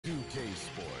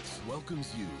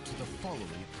welcomes you to the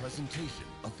following presentation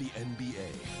of the NBA.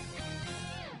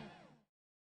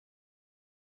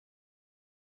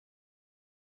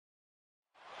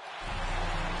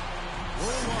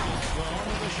 We're live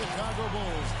from the Chicago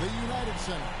Bulls, the United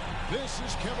Center. This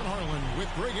is Kevin Harlan with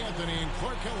Greg Anthony and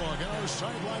Clark Kellogg and our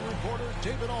sideline reporter,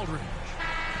 David Aldridge.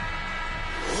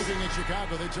 Looking at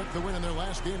Chicago, they took the win in their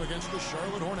last game against the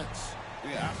Charlotte Hornets.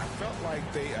 Yeah, I felt like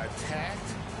they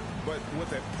attacked, but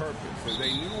with a purpose.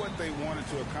 They knew what they wanted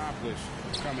to accomplish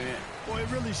coming in. Well, it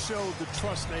really showed the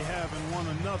trust they have in one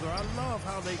another. I love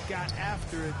how they got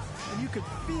after it, and you could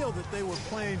feel that they were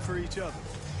playing for each other.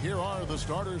 Here are the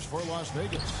starters for Las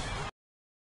Vegas.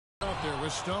 Out there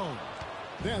with Stone.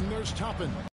 Then there's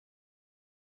Toppin.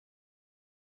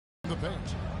 The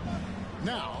paint.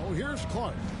 Now, here's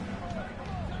Clark.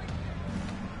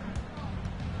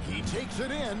 He takes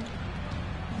it in.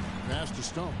 Pass to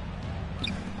Stone.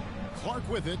 Clark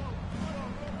with it.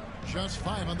 Just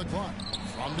 5 on the clock.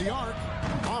 From the arc.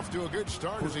 Off to a good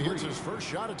start as he hits his first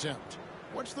shot attempt.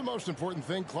 What's the most important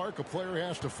thing, Clark, a player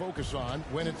has to focus on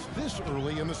when it's this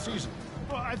early in the season?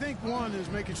 Well, I think one is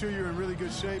making sure you're in really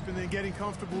good shape, and then getting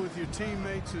comfortable with your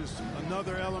teammates is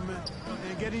another element,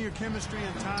 and getting your chemistry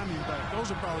and timing back. Those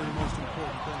are probably the most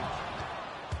important things.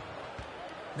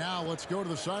 Now let's go to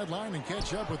the sideline and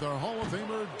catch up with our Hall of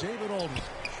Famer, David Aldridge.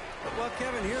 Well,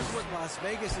 Kevin, here's what Las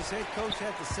Vegas' head coach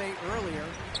had to say earlier.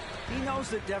 He knows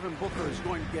that Devin Booker is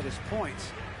going to get his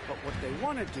points, but what they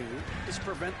want to do is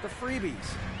prevent the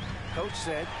freebies. Coach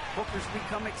said Booker's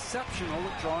become exceptional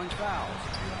at drawing fouls,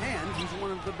 and he's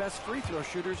one of the best free throw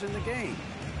shooters in the game.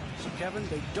 So, Kevin,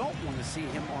 they don't want to see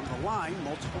him on the line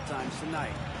multiple times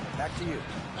tonight. Back to you.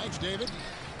 Thanks, David.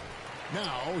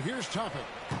 Now, here's Toppin.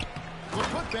 The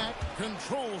putback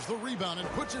controls the rebound and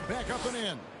puts it back up and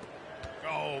in.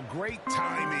 Oh, great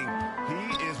timing.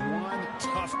 He is one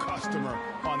tough customer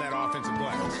on that offensive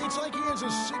glass. It's like he has a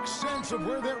sixth sense of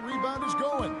where that rebound is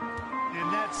going.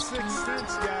 And that sixth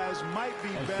sense, guys, might be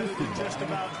better than just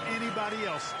about anybody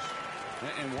else's.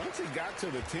 And once he got to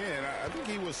the 10, I think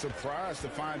he was surprised to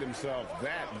find himself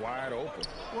that wide open.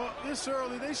 Well, this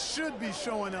early, they should be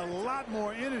showing a lot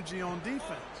more energy on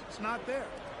defense. It's not there.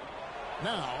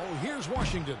 Now, here's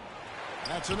Washington.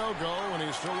 That's a no-go, and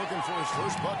he's still looking for his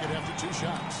first bucket after 2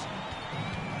 shots.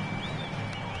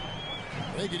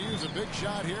 They could use a big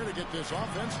shot here to get this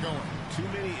offense going. Too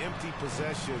many empty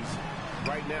possessions.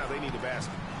 Right now, they need a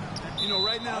basket. You know,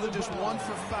 right now they're just 1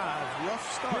 for 5.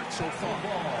 Rough start so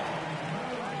far.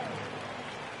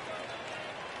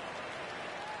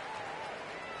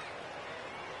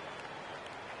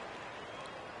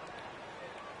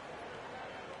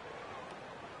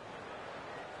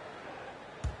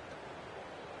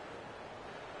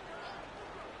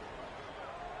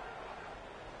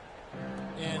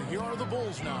 And here are the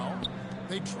Bulls now.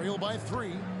 They trail by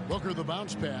 3. Booker the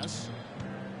bounce pass.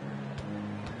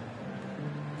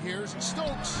 Here's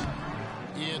Stokes.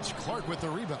 It's Clark with the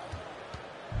rebound.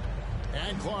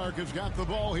 And Clark has got the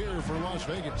ball here for Las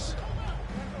Vegas.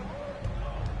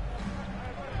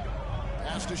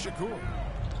 Pass to Shakur.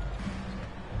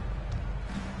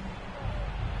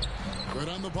 Good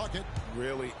on the bucket.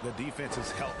 Really, the defense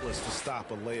is helpless to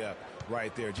stop a layup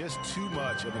right there. Just too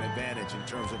much of an advantage in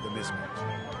terms of the mismatch.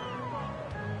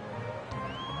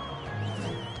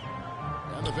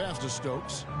 And the pass to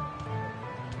Stokes.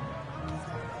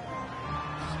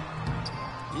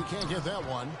 He can't get that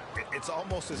one. It's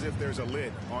almost as if there's a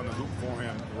lid on the hoop for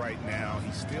him right now.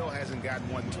 He still hasn't gotten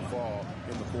one to fall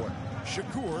in the court.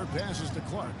 Shakur passes to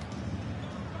Clark.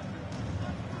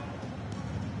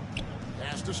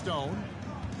 Pass to Stone.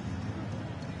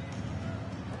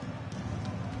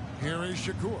 Here is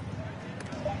Shakur.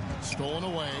 Stolen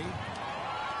away.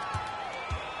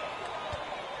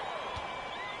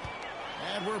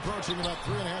 And we're approaching about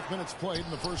 3.5 minutes played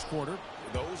in the first quarter.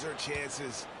 Those are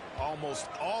chances. Almost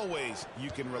always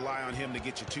you can rely on him to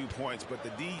get you 2 points, but the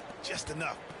D just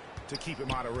enough to keep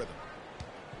him out of rhythm.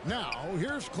 Now,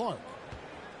 here's Clark.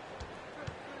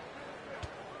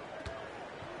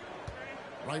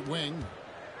 Right wing.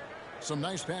 Some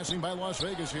nice passing by Las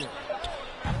Vegas here.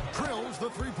 Drills the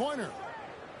three-pointer.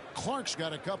 Clark's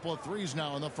got a couple of threes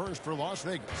now in the first for Las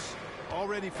Vegas.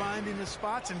 Already finding the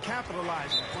spots and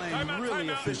capitalizing, playing really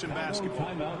efficient basketball.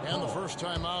 And the first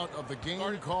timeout of the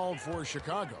game called for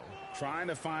Chicago. Trying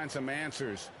to find some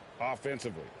answers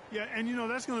offensively. Yeah, and you know,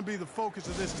 that's going to be the focus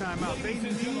of this timeout. They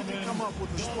need to come up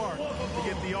with a spark to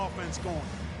get the offense going.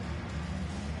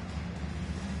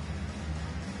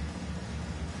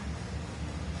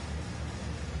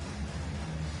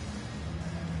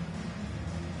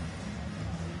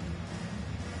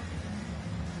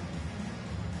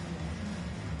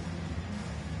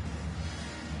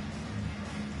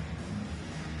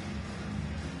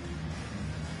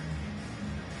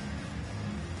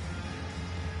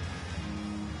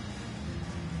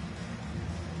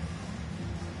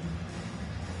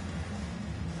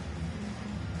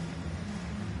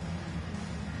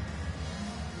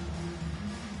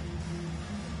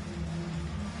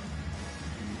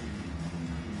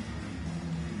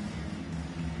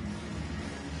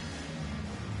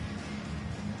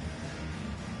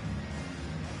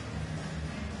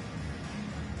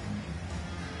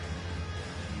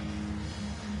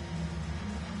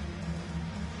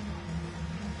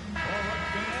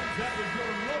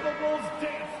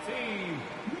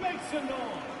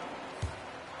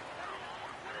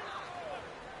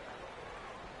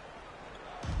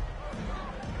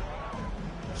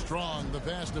 Strong, the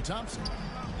pass to Thompson.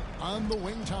 On the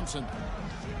wing, Thompson.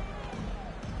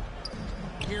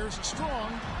 Here's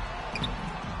Strong.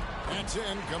 That's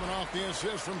in, coming off the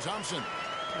assist from Thompson.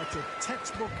 That's a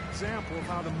textbook example of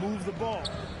how to move the ball.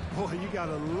 Boy, you got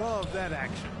to love that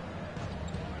action.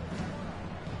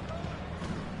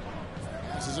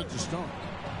 This is it to Stone.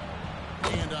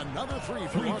 And another three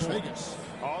for Las Vegas.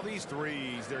 All these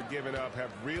threes they're giving up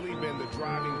have really been the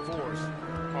driving force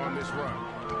on this run.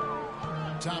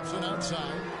 Thompson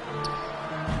outside.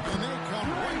 And they come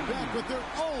right back with their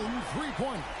own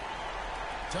three-pointer.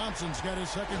 Thompson's got his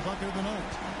second bucket of the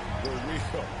night. Here we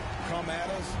go. Come at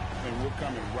us, and we're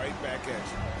coming right back at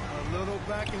you. A little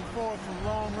back and forth from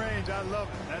long range. I love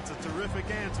it. That's a terrific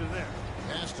answer there.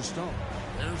 Pass to Stone.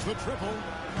 There's the triple.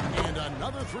 And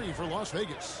another three for Las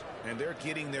Vegas. And they're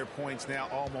getting their points now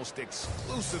almost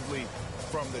exclusively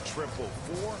from the triple.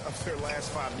 4 of their last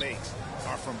 5 makes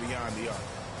are from beyond the arc.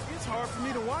 It's hard for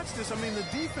me to watch this. I mean, the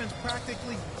defense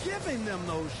practically giving them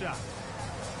those shots.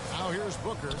 Now here's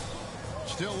Booker.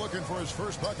 Still looking for his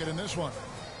first bucket in this one.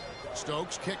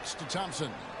 Stokes kicks to Thompson.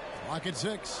 Clock at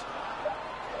 6.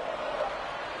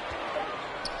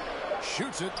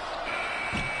 Shoots it.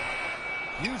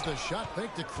 Used the shot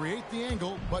fake to create the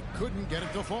angle, but couldn't get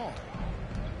it to fall.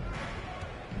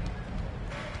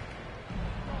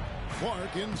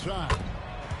 Clark inside.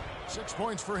 6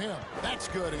 points for him. That's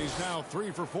good, and he's now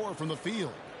 3 for 4 from the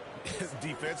field.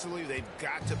 Defensively, they've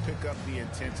got to pick up the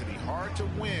intensity. Hard to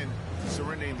win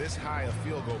surrendering this high a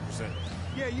field goal percentage.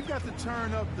 Yeah, you've got to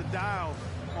turn up the dial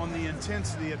on the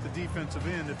intensity at the defensive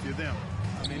end if you're them.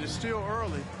 I mean, it's still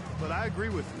early, but I agree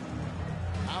with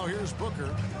you. Now here's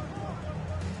Booker.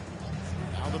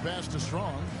 Now the pass to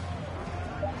Strong.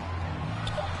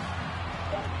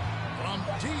 From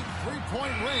deep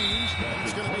three-point range,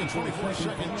 it's going to be a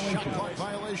 24-second shot clock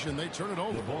violation. They turn it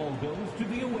over. The ball goes to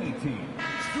the away team.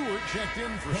 Stewart checked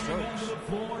in for Coming onto Stokes. the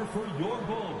floor for your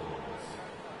Bulls,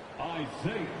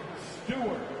 Isaiah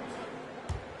Stewart.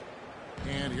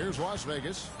 And here's Las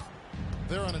Vegas.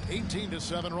 They're on an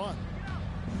 18-7 run.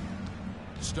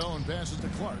 Stone passes to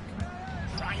Clark.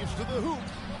 Drives to the hoop.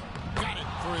 Got it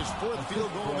for his 4th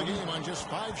field goal of the game on just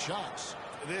 5 shots.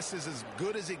 This is as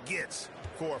good as it gets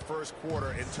for a first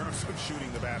quarter in terms of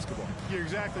shooting the basketball. You're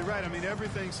exactly right. I mean,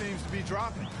 everything seems to be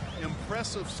dropping.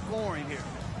 Impressive scoring here.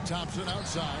 Thompson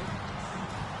outside.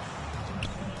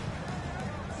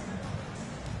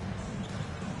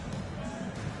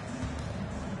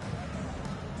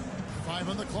 Five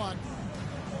on the clock.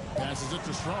 Passes it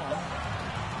to Strong.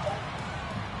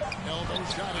 Elbow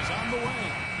shot is on the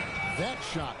way. That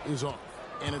shot is off.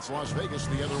 And it's Las Vegas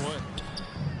the other way.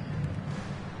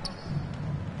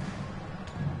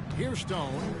 Here's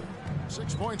Stone.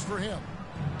 6 points for him.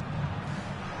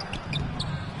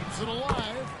 Keeps it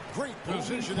alive. Great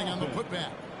positioning on the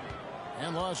putback.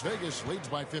 And Las Vegas leads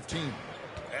by 15.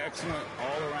 Excellent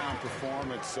all-around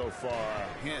performance so far,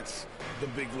 hence the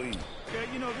big lead.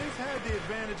 Yeah, you know, they've had the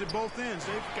advantage at both ends.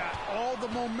 They've got all the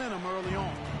momentum early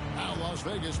on. Now Las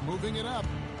Vegas moving it up.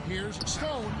 Here's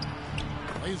Stone.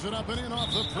 Lays it up and in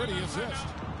off the pretty assist.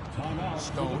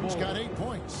 Stone's got 8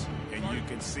 points. And you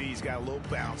can see he's got a little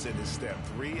bounce in his step.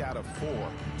 3 out of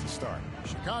 4 to start.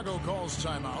 Chicago calls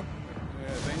timeout. Yeah,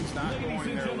 things not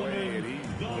going their way, and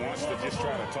he wants to just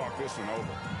try to talk this one over.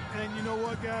 And you know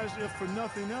what, guys? If for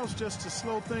nothing else, just to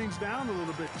slow things down a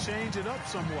little bit, change it up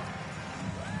somewhat.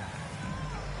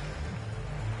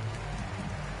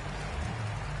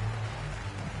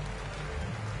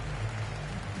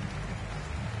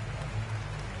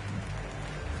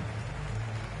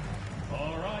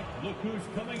 All right, look who's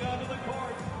coming onto the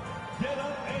court. Get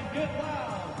up and get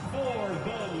loud for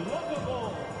the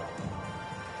Lovable.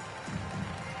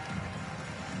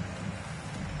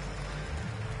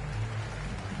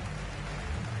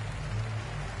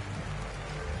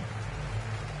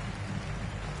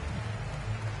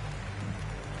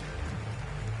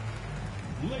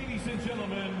 Ladies and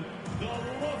gentlemen, the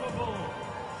Lovable.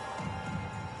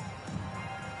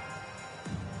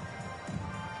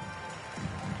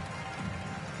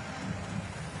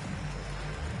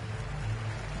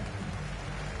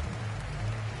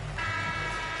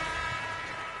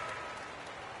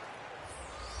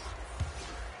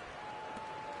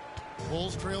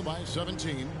 Bulls trail by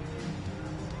 17.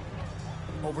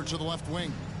 Over to the left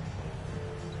wing.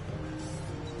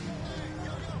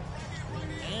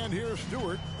 And here's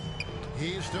Stewart.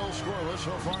 He's still scoreless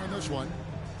so far in this one.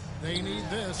 They need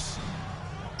this.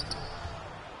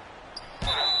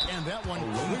 And that one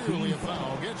clearly a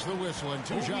foul. Gets the whistle and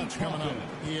 2 shots coming up.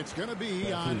 It's going to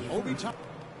be on Obi Toppin.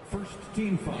 First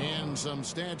team foul. And some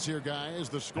stats here, guys.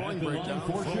 The scoring breakdown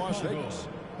for Las Vegas.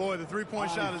 Boy, the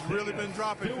three-point shot has really been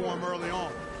dropping for him early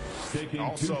on.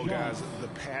 Also, guys, the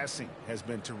passing has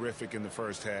been terrific in the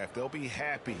first half. They'll be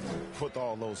happy with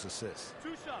all those assists. 2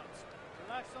 shots.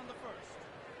 Relax on the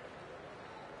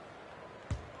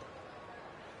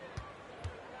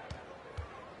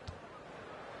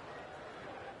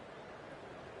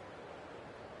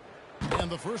first. And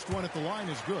the first one at the line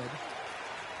is good.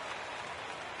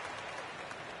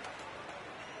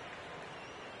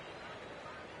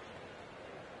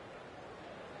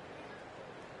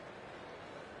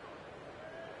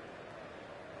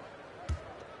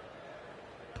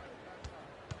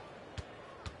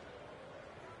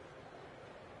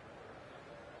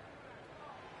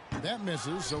 That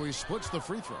misses, so he splits the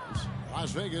free throws.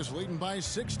 Las Vegas leading by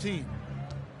 16.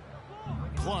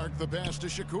 Clark the pass to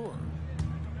Shakur.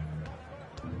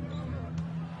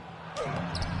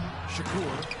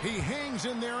 Shakur, he hangs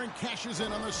in there and cashes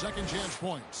in on the second chance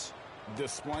points.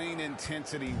 Displaying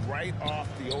intensity right off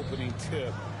the opening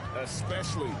tip,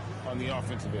 especially on the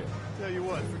offensive end. Tell you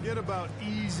what, forget about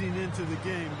easing into the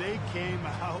game. They came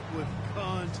out with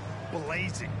guns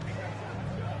blazing.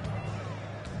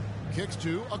 Kicks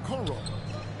to Okoro.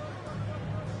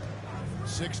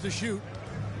 6 to shoot.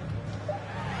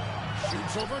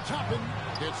 Shoots over Toppin.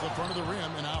 Hits the front of the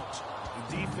rim and out.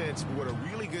 The defense did a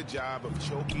really good job of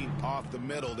choking off the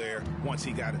middle there once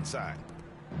he got inside.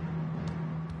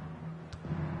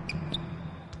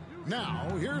 Now,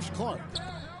 here's Clark.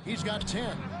 He's got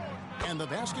 10. And the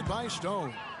basket by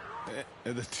Stone.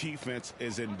 And the defense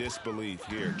is in disbelief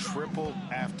here. Triple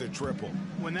after triple.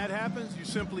 When that happens, you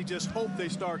simply just hope they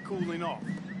start cooling off.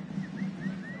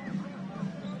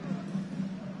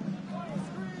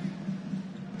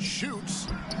 Shoots.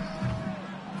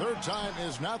 Third time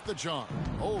is not the charm.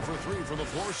 0 for 3 from the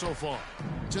floor so far.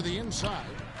 To the inside.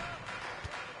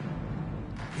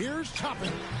 Here's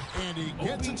Toppin. And he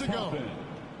gets it to go.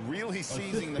 Really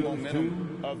seizing the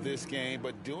momentum of this game,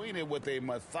 but doing it with a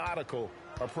methodical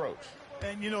approach.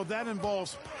 And, you know, that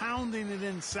involves pounding it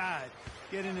inside,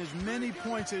 getting as many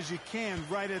points as you can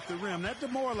right at the rim. That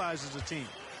demoralizes a team.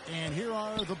 And here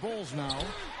are the Bulls now,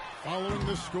 following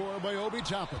the score by Obi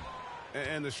Toppin.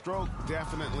 And the stroke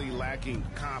definitely lacking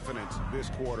confidence this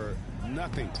quarter.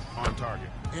 Nothing on target.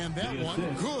 And that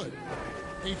one, good.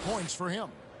 8 points for him.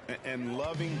 And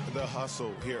loving the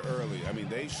hustle here early. I mean,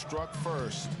 they struck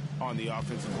first on the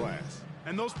offensive glass.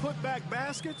 And those putback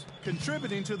baskets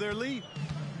contributing to their lead.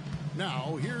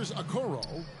 Now, here's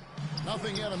Okoro.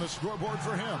 Nothing yet on the scoreboard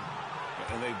for him.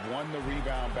 And they've won the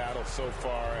rebound battle so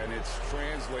far, and it's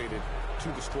translated to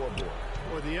the scoreboard.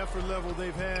 Boy, the effort level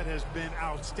they've had has been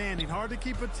outstanding. Hard to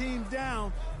keep a team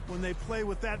down when they play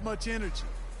with that much energy.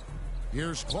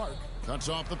 Here's Clark. Cuts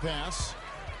off the pass.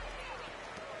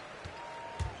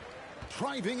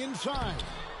 Driving inside.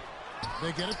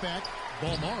 They get it back.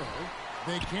 Balmaro.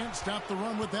 They can't stop the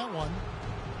run with that one.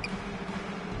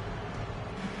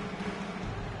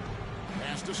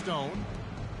 Pass to Stone.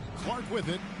 Clark with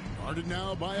it. Guarded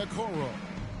now by Okoro.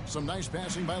 Some nice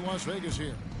passing by Las Vegas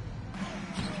here.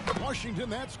 Washington,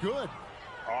 that's good.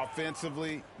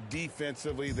 Offensively,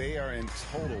 defensively, they are in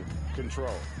total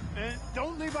control. And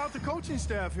don't leave out the coaching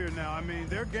staff here now. I mean,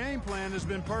 their game plan has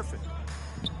been perfect.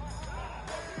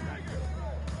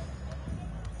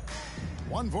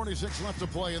 1:46 left to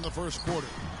play in the first quarter.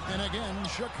 And again,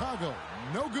 Chicago,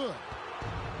 no good.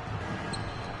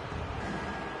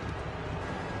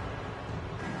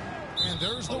 And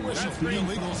there's the whistle, the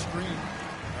illegal screen.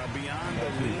 Beyond the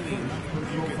leading,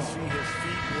 you can see his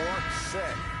feet weren't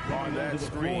set on that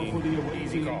screen.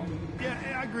 Easy call. Yeah,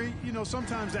 I agree. You know,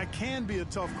 sometimes that can be a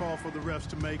tough call for the refs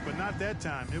to make, but not that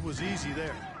time. It was easy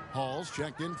there. Hall's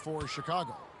checked in for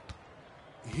Chicago.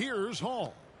 Here's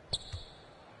Hall.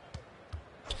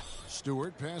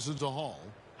 Stewart passes to Hall.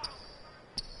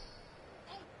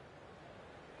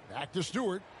 Back to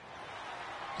Stewart.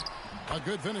 A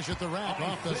good finish at the rack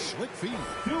off the slick feed.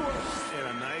 And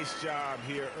a nice job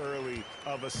here early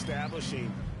of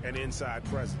establishing an inside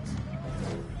presence.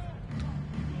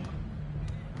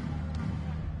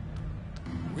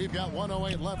 We've got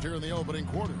 1:08 left here in the opening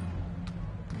quarter.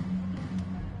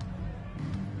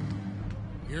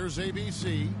 Here's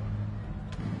ABC.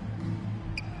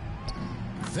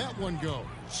 That one goes.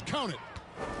 Count it.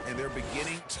 And they're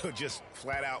beginning to just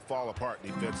flat out fall apart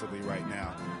defensively right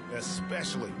now,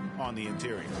 especially on the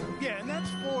interior. Yeah, and that's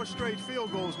 4 straight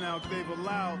field goals now they've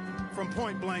allowed from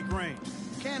point-blank range.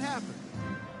 Can't happen.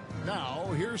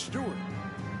 Now, here's Stewart.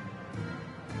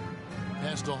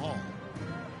 Pass to Hall.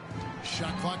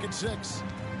 Shot clock at 6.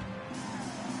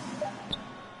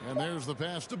 And there's the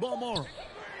pass to Balmaro.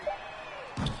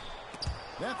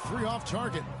 That 3 off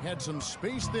target had some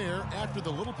space there after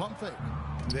the little pump fake.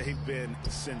 They've been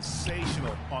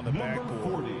sensational on the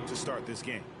backboard to start this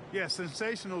game. Yeah,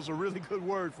 sensational is a really good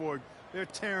word for it. They're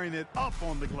tearing it up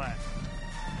on the glass.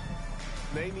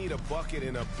 They need a bucket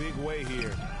in a big way here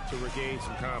to regain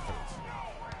some confidence.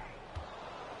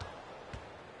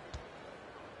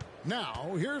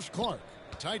 Now, here's Clark.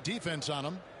 Tight defense on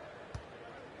him.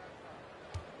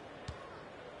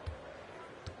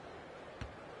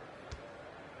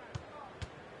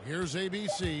 Here's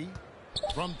ABC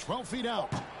from 12 feet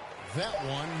out. That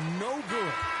one, no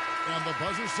good. And the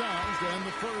buzzer sounds to end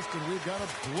the first, and we've got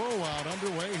a blowout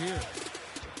underway here.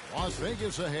 Las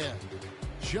Vegas ahead.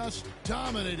 Just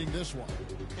dominating this one.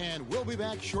 And we'll be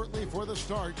back shortly for the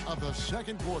start of the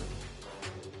second quarter.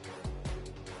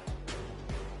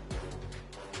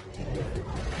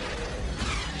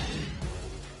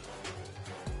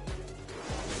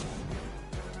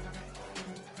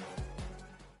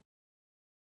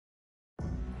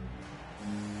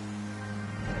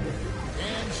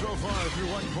 So far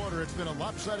through one quarter, it's been a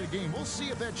lopsided game. We'll see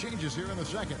if that changes here in the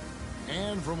second.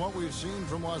 And from what we've seen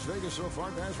from Las Vegas so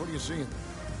far, guys, what are you seeing?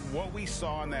 What we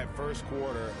saw in that first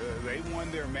quarter, they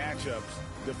won their matchups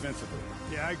defensively.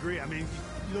 Yeah, I agree. I mean,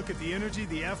 you look at the energy,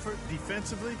 the effort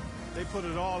defensively, they put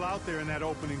it all out there in that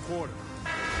opening quarter.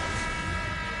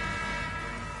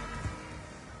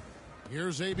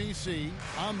 Here's ABC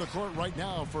on the court right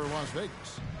now for Las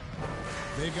Vegas.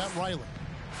 They've got Riley.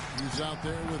 He's out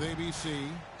there with ABC,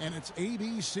 and it's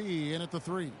ABC in at the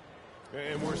three.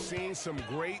 And we're seeing some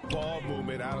great ball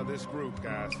movement out of this group,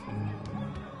 guys.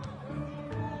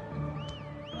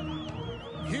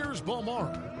 Here's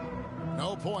Bomara.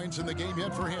 No points in the game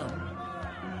yet for him.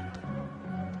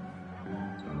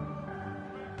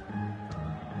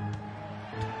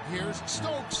 Here's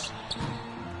Stokes.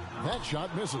 That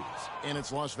shot misses, and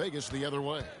it's Las Vegas the other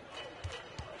way.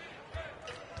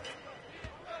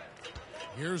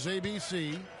 Here's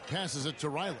ABC, passes it to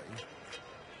Riley.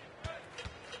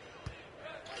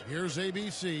 Here's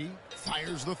ABC,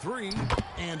 fires the three,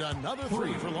 and another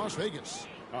three for Las Vegas.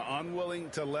 Unwilling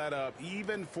to let up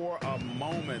even for a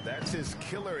moment. That's his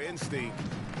killer instinct,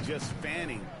 just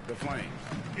fanning the flames.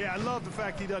 Yeah, I love the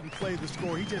fact he doesn't play the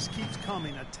score. He just keeps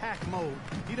coming, attack mode.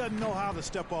 He doesn't know how to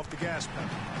step off the gas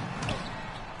pedal.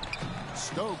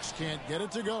 Stokes can't get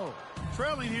it to go.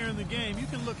 Trailing here in the game, you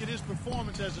can look at his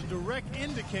performance as a direct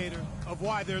indicator of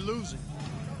why they're losing.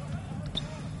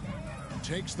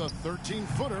 Takes the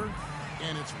 13-footer,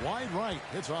 and it's wide right.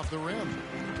 It's off the rim.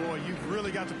 Boy, you've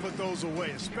really got to put those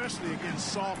away, especially against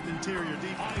soft interior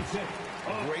defense.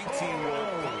 Great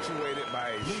teamwork punctuated by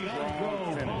a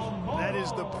strong finish. That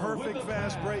is the perfect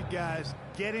fast break, guys.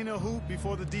 Getting a hoop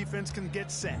before the defense can get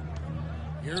set.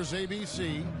 Here's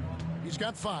ABC. He's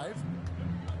got 5.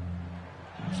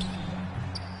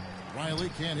 Riley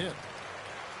can't hit.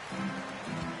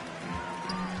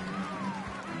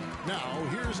 Now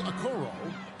here's Okoro.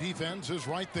 Defense is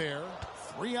right there.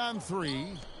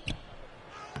 3-on-3.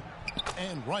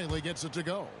 And Riley gets it to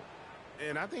go.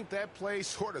 And I think that play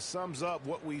sort of sums up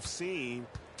what we've seen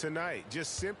tonight.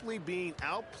 Just simply being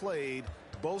outplayed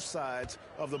both sides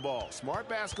of the ball. Smart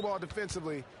basketball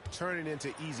defensively, turning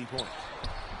into easy points.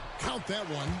 Count that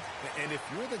one. And if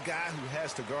you're the guy who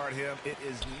has to guard him, it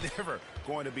is never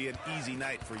going to be an easy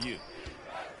night for you.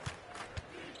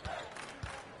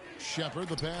 Shepard,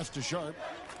 the pass to Sharp.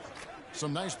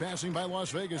 Some nice passing by Las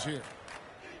Vegas here.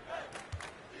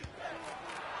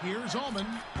 Here's Allman.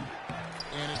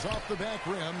 And it's off the back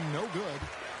rim. No good.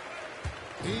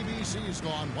 ABC's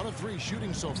gone 1 of 3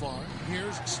 shooting so far.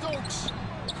 Here's Stokes.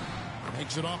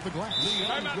 Makes it off the glass.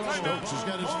 Stokes has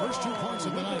got his first 2 points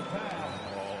of the night.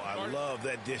 I love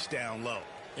that dish down low.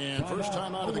 And first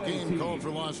time out of the game called for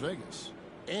Las Vegas.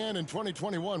 And in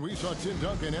 2021, we saw Tim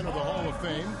Duncan enter the Hall of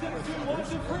Fame.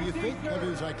 What do you think of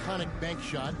his iconic bank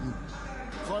shot? And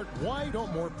Clark, why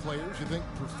don't more players, you think,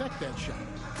 perfect that shot?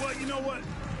 Well, you know what?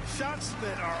 Shots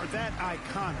that are that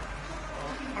iconic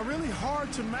are really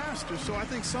hard to master. So I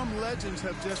think some legends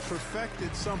have just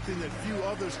perfected something that few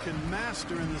others can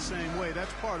master in the same way.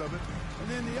 That's part of it. And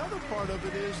then the other part of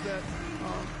it is that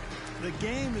the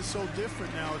game is so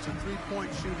different now. It's a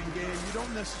three-point shooting game. You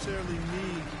don't necessarily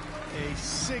need a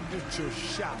signature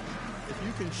shot. If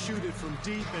you can shoot it from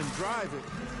deep and drive it,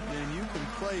 then you can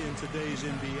play in today's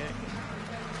NBA.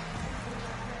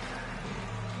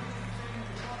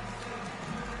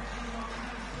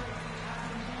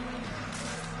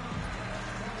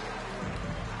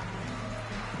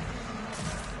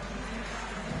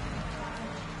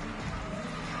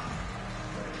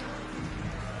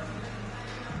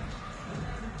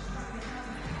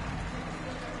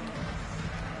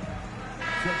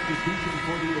 Substitution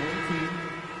for the home team.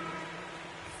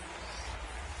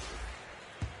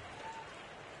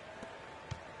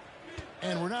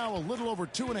 And we're now a little over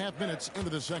 2.5 minutes into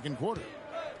the second quarter.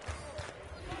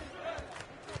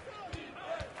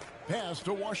 Pass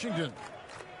to Washington.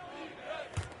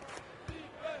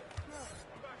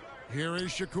 Here is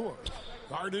Shakur.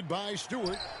 Guarded by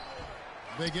Stewart.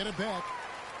 They get it back.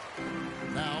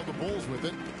 Now the Bulls with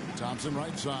it. Thompson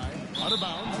right side. Out of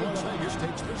bounds. Las Vegas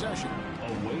takes possession.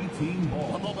 Away team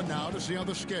ball. A moment now to see how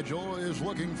the schedule is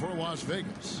looking for Las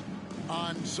Vegas.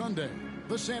 On Sunday,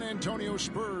 the San Antonio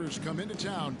Spurs come into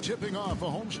town, tipping off a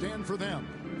homestand for them.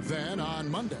 Then on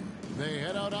Monday, they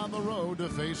head out on the road to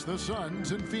face the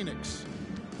Suns in Phoenix.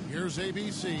 Here's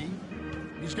ABC.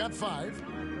 He's got 5.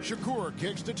 Shakur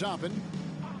kicks to Toppin.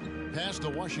 Pass to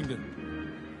Washington.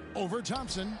 Over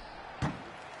Thompson.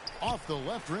 Off the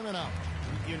left rim and out.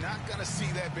 You're not going to see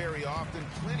that very often.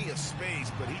 Plenty of space,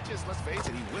 but he just, let's face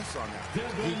it, he whiffs on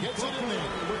that. He gets it in there.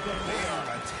 They are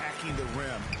attacking the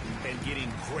rim and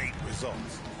getting great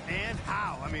results. And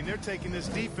how? I mean, they're taking this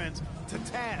defense to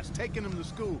task, taking them to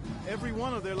school. Every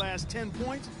one of their last 10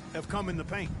 points have come in the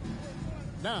paint.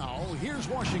 Now, here's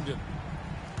Washington.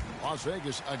 Las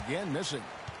Vegas again missing.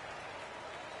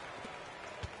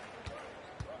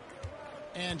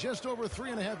 And just over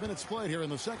 3.5 minutes played here in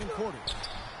the second quarter.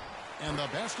 And the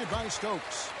basket by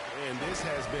Stokes. And this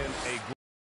has been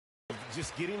a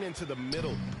just getting into the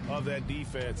middle of that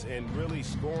defense and really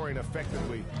scoring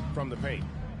effectively from the paint.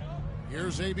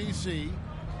 Here's ABC.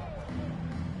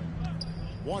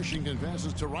 Washington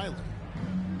passes to Riley.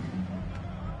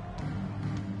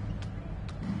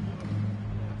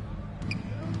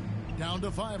 Down to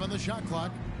 5 on the shot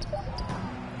clock.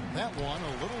 That one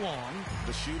a little long.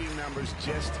 The shooting numbers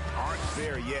just aren't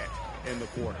there yet in the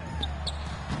quarter.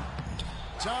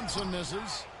 Thompson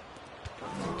misses.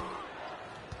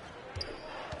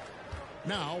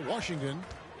 Now Washington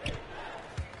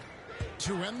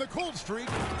to end the cold streak.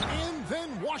 And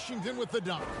then Washington with the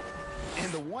dunk.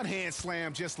 And the one-hand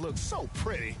slam just looks so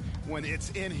pretty when it's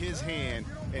in his hand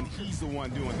and he's the one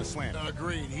doing the slam.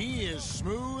 Agreed. He is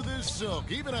smooth as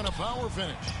silk, even on a power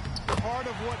finish. Part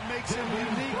of what makes him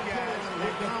unique, guys,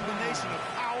 a combination of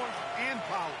power and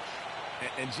polish.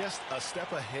 And just a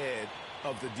step ahead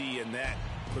of the D in that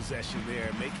possession there,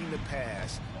 making the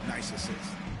pass. Nice assist.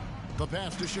 The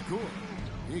pass to Shakur.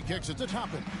 He kicks it to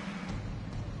Toppin.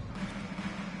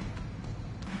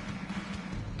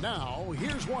 Now,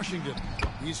 here's Washington.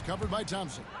 He's covered by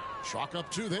Thompson. Chalk up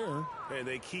 2 there. And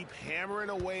they keep hammering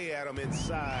away at him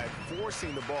inside,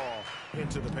 forcing the ball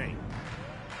into the paint.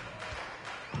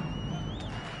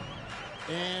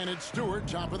 And it's Stewart,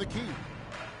 top of the key.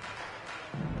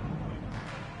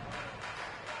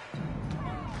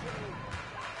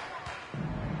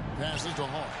 Passes to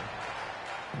Hall.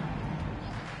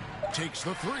 Takes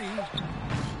the 3.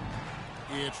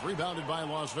 It's rebounded by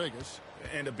Las Vegas.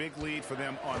 And a big lead for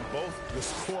them on both the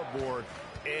scoreboard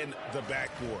and the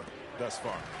backboard thus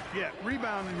far. Yeah,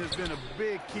 rebounding has been a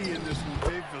big key in this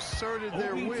one. They've asserted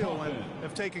their will and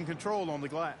have taken control on the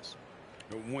glass.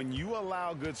 When you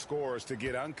allow good scorers to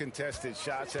get uncontested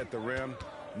shots at the rim,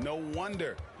 no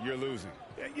wonder you're losing.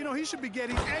 You know, he should be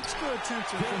getting extra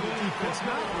attention from the defense,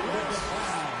 not less.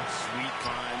 Sweet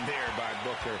find there by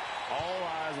Booker. All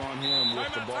eyes on him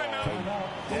with the ball.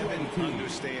 Devin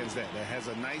understands that. That has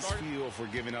a nice feel for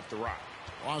giving up the rock.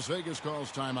 Las Vegas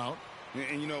calls timeout.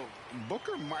 And, you know,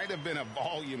 Booker might have been a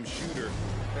volume shooter,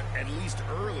 at least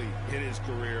early in his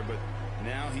career, but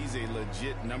now he's a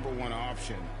legit #1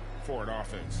 option for an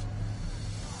offense.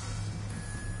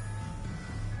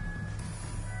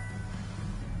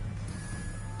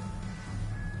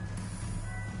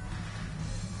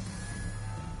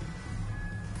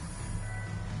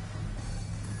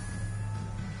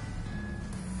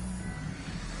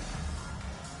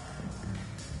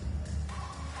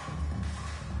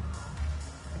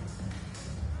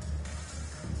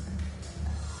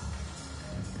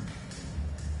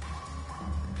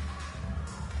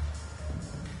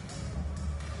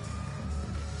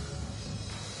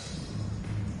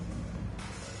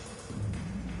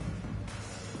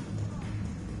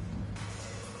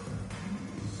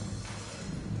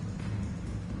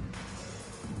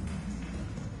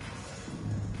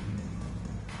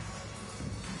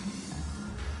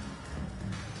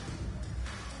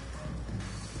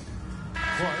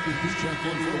 Clark is checked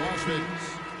in for Las Vegas.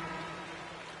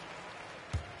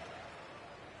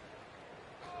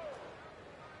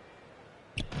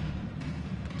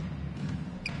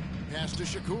 Pass to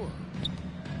Shakur.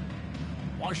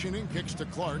 Washington kicks to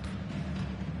Clark.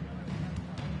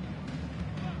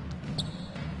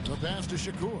 The pass to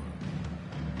Shakur.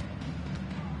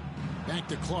 Back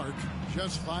to Clark.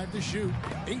 Just 5 to shoot.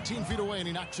 18 feet away, and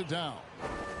he knocks it down.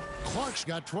 Clark's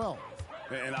got 12.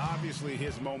 And obviously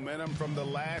his momentum from the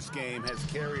last game has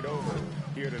carried over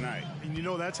here tonight. And you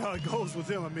know that's how it goes with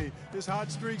him. I mean, his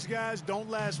hot streaks, guys, don't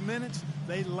last minutes.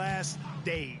 They last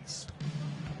days.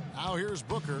 Now here's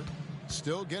Booker.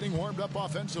 Still getting warmed up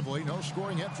offensively. No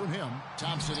scoring yet from him.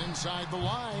 Thompson inside the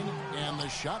line. And the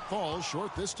shot falls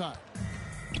short this time.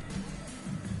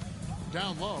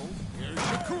 Down low. Here's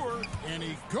Shakur. And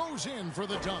he goes in for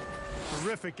the dunk.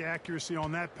 Terrific accuracy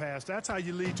on that pass. That's how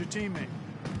you lead your teammate.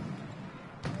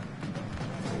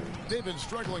 They've been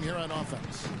struggling here on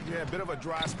offense. Yeah, a bit of a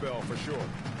dry spell for sure.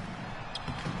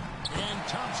 And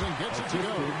Thompson gets it to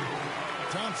go.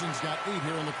 Thompson's got 8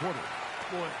 here in the quarter.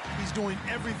 Boy, he's doing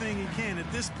everything he can at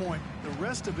this point. The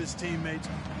rest of his teammates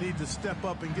need to step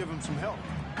up and give him some help.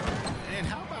 And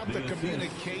how about the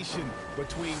communication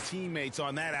between teammates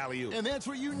on that alley-oop? And that's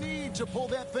what you need to pull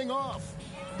that thing off.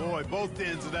 Boy, both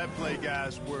ends of that play,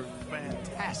 guys, were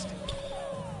fantastic.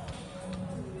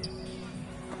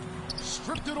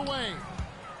 Stripped it away.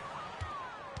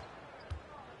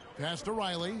 Pass to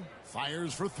Riley.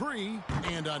 Fires for 3.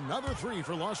 And another 3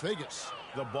 for Las Vegas.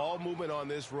 The ball movement on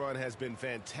this run has been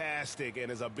fantastic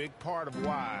and is a big part of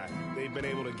why they've been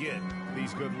able to get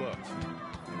these good looks.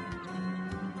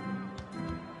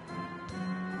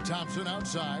 Thompson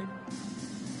outside.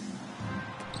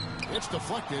 It's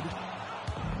deflected.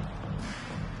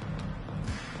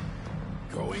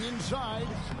 Going inside.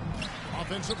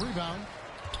 Offensive rebound.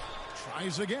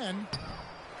 Tries again.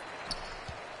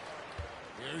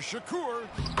 Here's Shakur.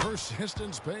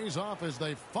 Persistence pays off as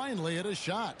they finally hit a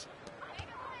shot.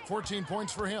 14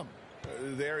 points for him.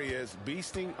 There he is,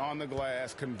 beasting on the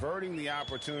glass, converting the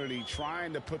opportunity,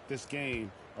 trying to put this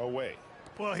game away.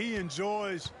 Well, he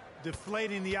enjoys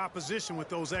deflating the opposition with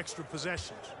those extra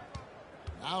possessions.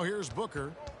 Now here's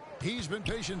Booker. He's been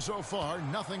patient so far.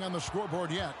 Nothing on the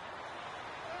scoreboard yet.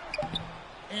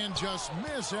 And just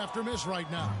miss after miss right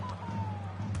now.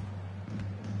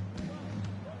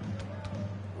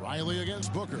 Riley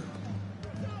against Booker.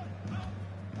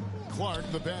 Clark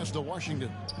the pass to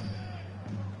Washington.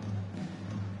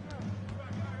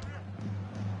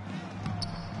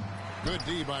 Good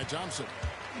D by Thompson.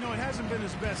 You know, it hasn't been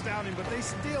his best outing, but they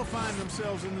still find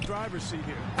themselves in the driver's seat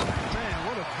here. Man,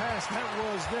 what a pass that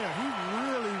was there. He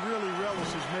really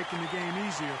relishes making the game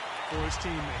easier for his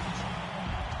teammates.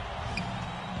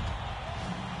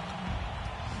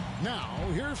 Now,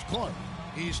 here's Clark.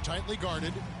 He's tightly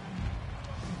guarded.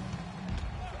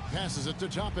 Passes it to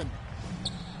Toppin.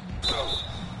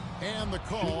 And the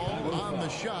call on the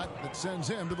shot that sends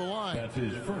him to the line. That's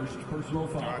his first personal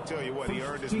foul. I'll tell you what, he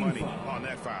earned his money on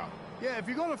that foul. Yeah, if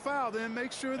you're going to foul, then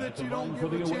make sure that you don't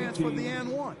give a chance for the and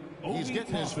one. He's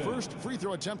getting his first free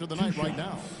throw attempt of the night right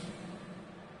now.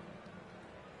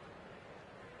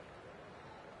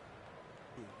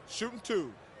 Shooting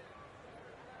 2.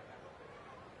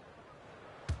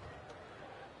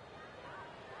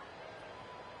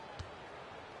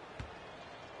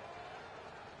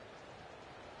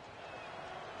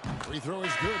 Free throw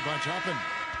is good by Toppin.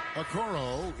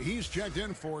 Okoro, he's checked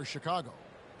in for Chicago.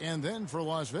 And then for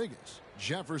Las Vegas,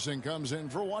 Jefferson comes in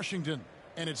for Washington.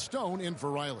 And it's Stone in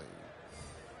for Riley.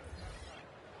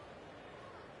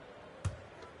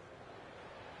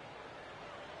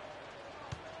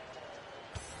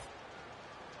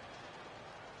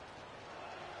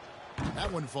 That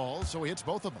one falls, so he hits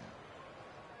both of them.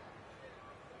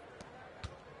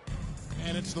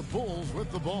 And it's the Bulls with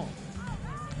the ball.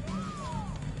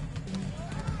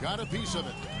 Got a piece of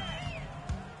it.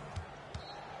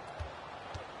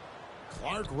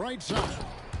 Clark right side.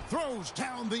 Throws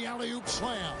down the alley-oop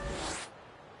slam.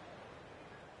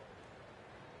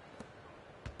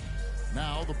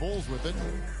 Now the Bulls with it.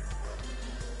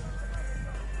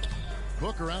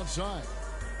 Booker outside.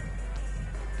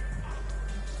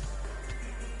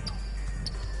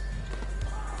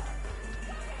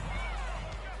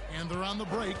 And they're on the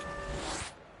break.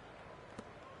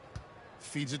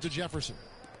 Feeds it to Jefferson.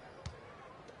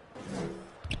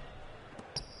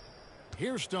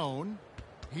 Here's Stone.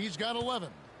 He's got 11.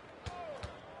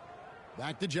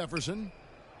 Back to Jefferson.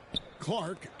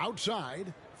 Clark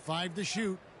outside. 5 to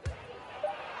shoot.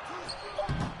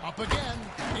 Up again.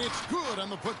 It's good on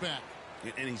the putback.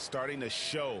 And he's starting to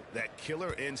show that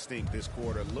killer instinct this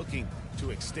quarter, looking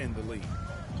to extend the lead.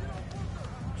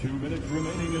 2 minutes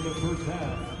remaining in the first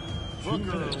half.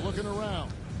 Booker looking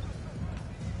around.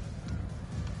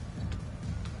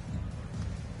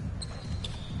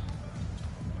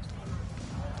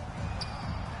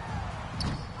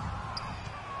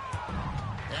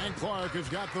 And Clark has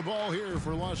got the ball here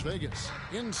for Las Vegas.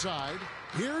 Inside,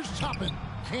 here's Toppin.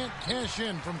 can't cash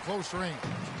in from close range.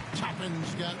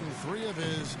 Toppin's gotten 3 of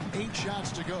his 8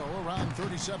 shots to go, around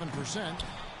 37%.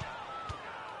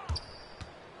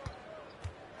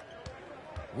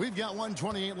 We've got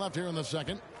 1:28 left here in the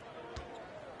second.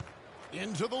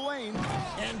 Into the lane,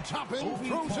 and Toppin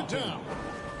throws it down.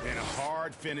 And a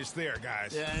hard finish there,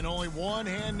 guys. Yeah, and only one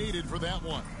hand needed for that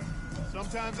one.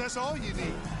 Sometimes that's all you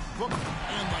need. Booker,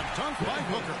 and the dunk by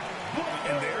Booker.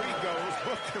 And there he goes,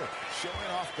 Booker,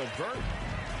 showing off the vert.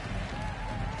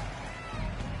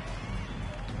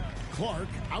 Clark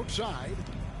outside.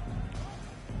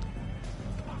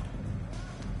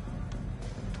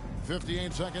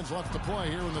 58 seconds left to play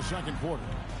here in the second quarter.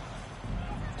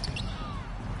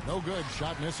 No good,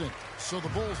 shot missing. So the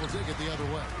Bulls will take it the other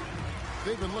way.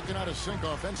 They've been looking out of sync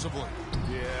offensively.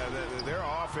 Yeah, their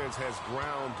offense has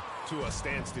ground to a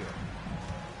standstill.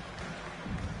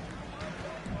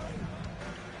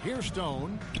 Here's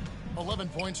Stone, 11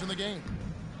 points in the game.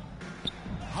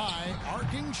 High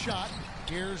arcing shot.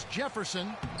 Here's Jefferson,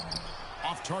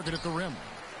 off target at the rim.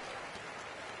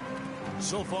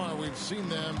 So far, we've seen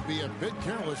them be a bit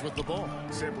careless with the ball.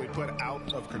 Simply put,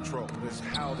 out of control. This is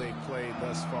how they played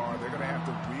thus far. They're going to have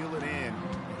to reel it in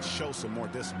and show some more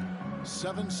discipline.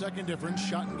 7-second difference,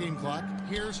 shot and game clock.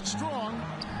 Here's Strong,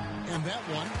 and that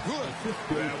one,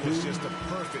 good. That was just a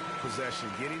perfect possession,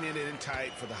 getting it in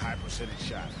tight for the high percentage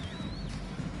shot.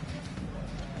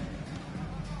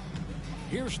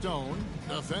 Here's Stone,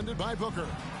 defended by Booker.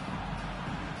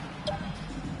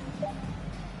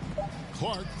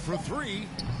 Clark for 3.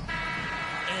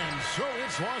 And so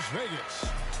it's Las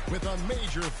Vegas with a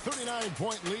major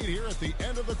 39-point lead here at the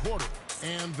end of the quarter.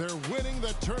 And they're winning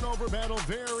the turnover battle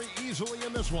very easily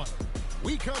in this one.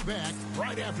 We come back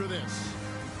right after this.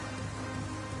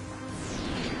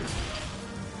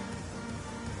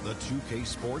 The 2K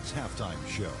Sports Halftime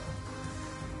Show.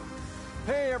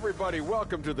 Hey everybody,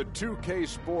 welcome to the 2K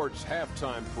Sports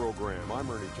Halftime Program. I'm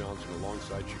Ernie Johnson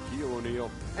alongside Shaquille O'Neal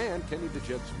and Kenny the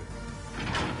Jet Smith.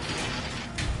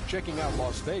 Checking out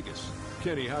Las Vegas.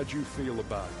 Kenny, how'd you feel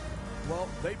about it? Well,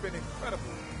 they've been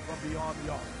incredible from beyond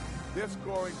the arc. They're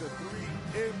scoring the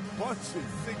 3 in bunches,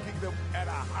 sinking them at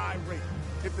a high rate.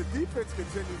 If the defense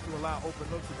continues to allow open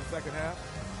looks in the second half,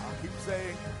 I'll keep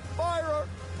saying, fire,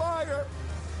 fire.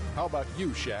 How about you,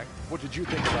 Shaq? What did you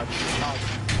think about Chicago?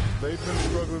 They've been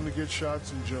struggling to get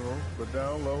shots in general, but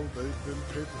down low, they've been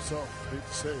paper soft, hate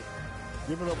to say it.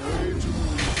 Giving up way too many easy.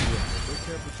 If they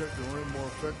can't protect the rim more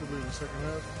effectively in the second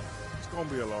half, it's going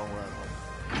to be a long ride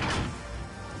home.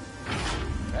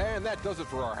 And that does it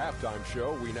for our halftime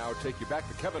show. We now take you back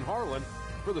to Kevin Harlan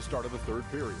for the start of the third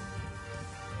period.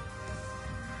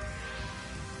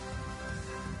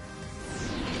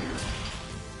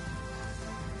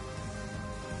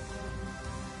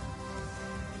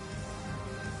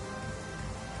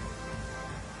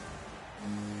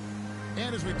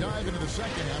 And as we dive into the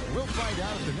second half, we'll find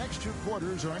out if the next 2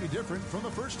 quarters are any different from the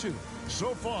first 2.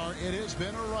 So far, it has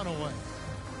been a runaway.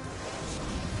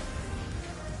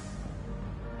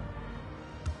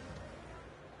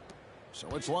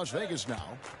 So it's Las Vegas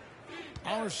now.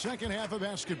 Our second half of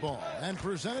basketball, and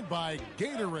presented by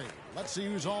Gatorade. Let's see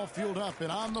who's all fueled up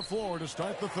and on the floor to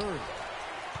start the third.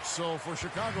 So for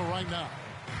Chicago right now,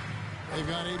 they've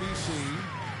got ABC.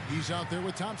 He's out there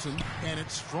with Thompson, and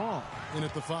it's Strong in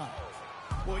at the 5.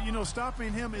 Well, you know,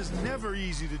 stopping him is never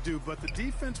easy to do, but the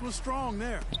defense was strong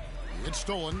there. It's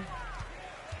stolen.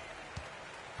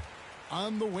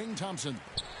 On the wing, Thompson.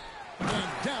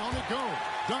 And down it goes.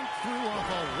 Dunk through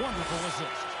off a wonderful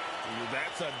assist. Ooh,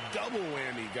 that's a double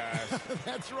whammy, guys.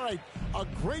 That's right. A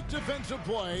great defensive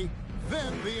play,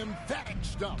 then the emphatic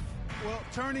stuff. Well,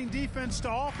 turning defense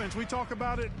to offense, we talk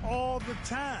about it all the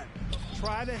time.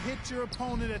 Try to hit your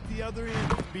opponent at the other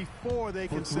end before they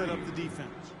can set up the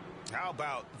defense. How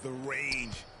about the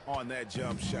range on that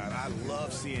jump shot? I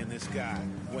love seeing this guy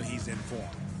when he's in form.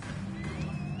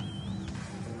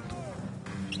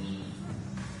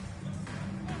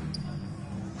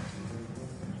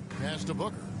 Pass to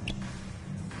Booker.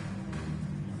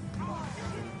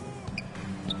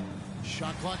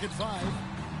 Shot clock at 5.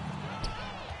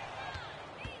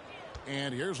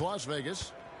 And here's Las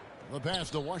Vegas. The pass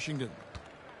to Washington.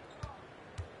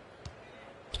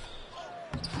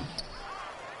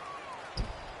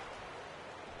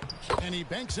 And he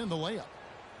banks in the layup.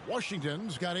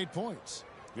 Washington's got 8 points.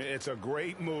 It's a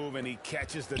great move, and he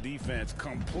catches the defense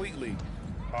completely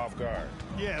off guard.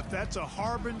 Yeah, if that's a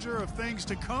harbinger of things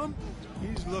to come,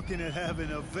 he's looking at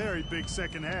having a very big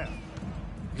second half.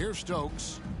 Here's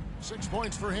Stokes. 6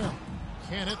 points for him.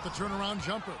 Can't hit the turnaround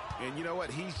jumper. And you know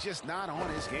what? He's just not on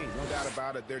his game. No doubt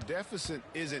about it. Their deficit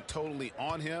isn't totally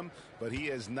on him, but he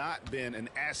has not been an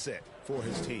asset for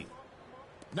his team.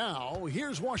 Now,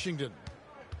 here's Washington.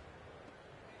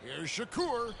 Here's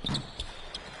Shakur.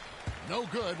 No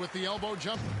good with the elbow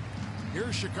jumper.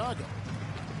 Here's Chicago.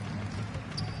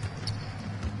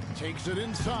 Takes it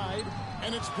inside,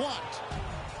 and it's blocked.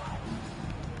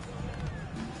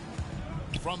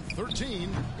 From 13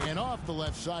 and off the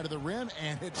left side of the rim,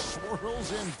 and it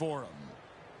swirls in for him.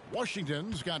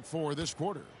 Washington's got 4 this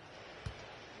quarter.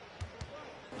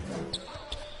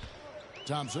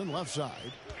 Thompson left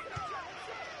side.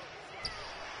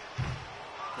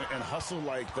 And hustle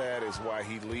like that is why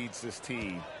he leads this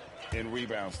team in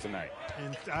rebounds tonight.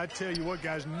 And I tell you what,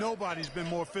 guys, nobody's been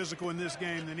more physical in this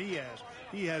game than he has.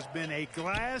 He has been a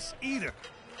glass eater.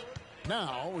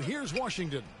 Now, here's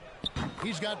Washington.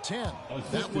 He's got 10.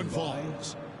 That one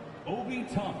falls. Obi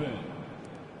Toppin.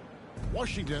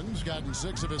 Washington's gotten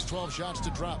 6 of his 12 shots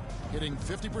to drop, hitting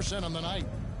 50% on the night.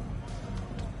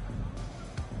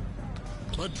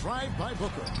 The drive by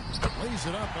Booker. Lays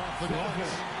it up off the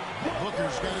glass.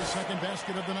 Booker's got his second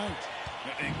basket of the night.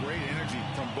 And great energy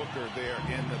from Booker there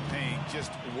in the paint,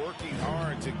 just working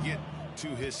hard to get to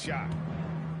his shot.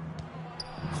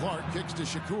 Clark kicks to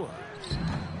Shakur.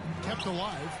 Kept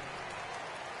alive.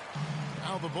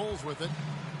 Now the Bulls with it.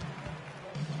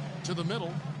 To the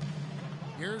middle.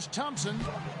 Here's Thompson.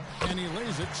 And he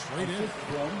lays it straight in.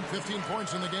 15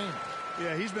 points in the game.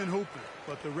 Yeah, he's been hooping.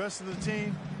 But the rest of the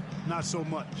team, not so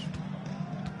much.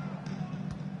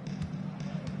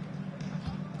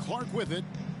 Clark with it.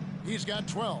 He's got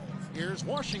 12. Here's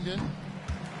Washington.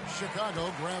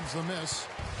 Chicago grabs the miss.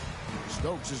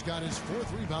 Stokes has got his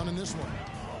 4th rebound in this one.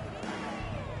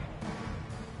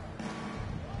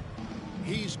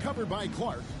 He's covered by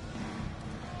Clark.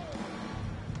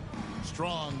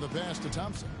 Strong the pass to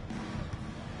Thompson.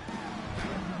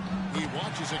 He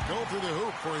watches it go through the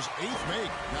hoop for his 8th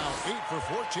make. Now 8 for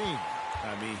 14.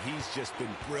 I mean, he's just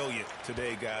been brilliant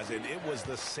today, guys, and it was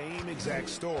the same exact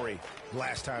story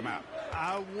last time out.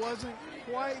 I wasn't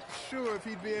quite sure if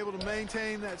he'd be able to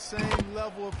maintain that same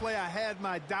level of play. I had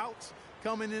my doubts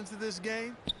coming into this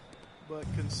game, but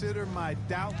consider my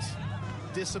doubts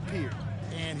disappeared.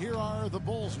 And here are the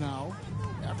Bulls now,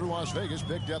 after Las Vegas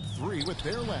picked up 3 with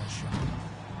their last shot.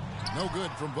 No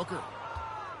good from Booker.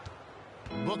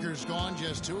 Booker's gone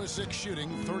just 2 of 6 shooting,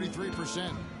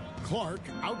 33%. Clark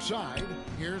outside.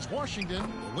 Here's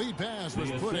Washington. The lead pass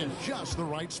was put in just the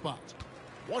right spot.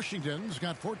 Washington's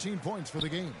got 14 points for the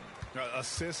game.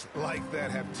 Assists like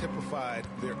that have typified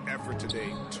their effort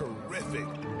today. Terrific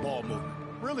ball movement.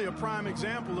 Really a prime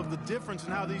example of the difference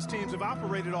in how these teams have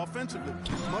operated offensively.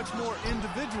 Much more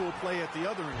individual play at the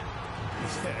other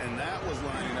end. And that was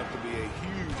lining up to be a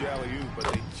huge alley-oop,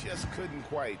 but they just couldn't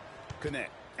quite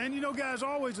connect. And, you know, guys,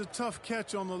 always a tough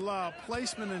catch on the lob.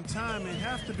 Placement and timing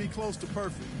have to be close to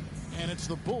perfect. And it's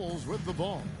the Bulls with the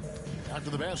ball. After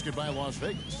the basket by Las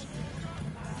Vegas.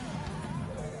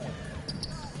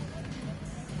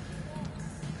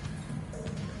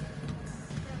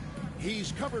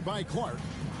 He's covered by Clark.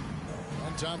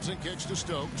 And Thompson kicks to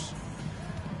Stokes.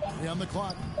 On the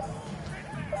clock.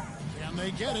 Can they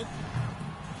get it?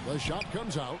 The shot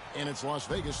comes out, and it's Las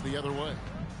Vegas the other way.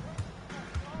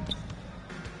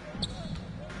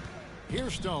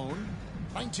 Here's Stone.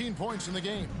 19 points in the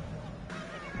game.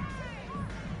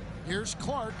 Here's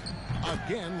Clark.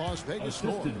 Again, Las Vegas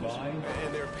scores.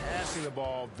 And they're passing the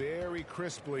ball very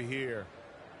crisply here.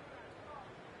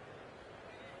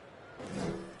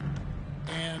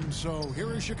 And so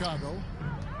here is Chicago.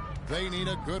 They need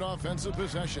a good offensive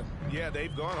possession. Yeah,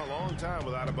 they've gone a long time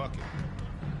without a bucket.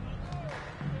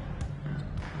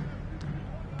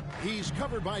 He's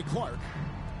covered by Clark.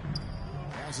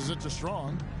 Passes it to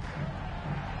Strong.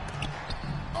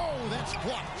 Oh, that's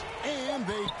blocked. And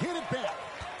they get it back.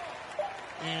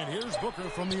 And here's Booker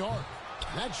from the arc.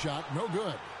 That shot, no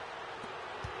good.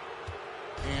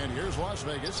 And here's Las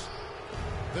Vegas.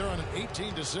 They're on an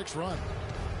 18-6 run.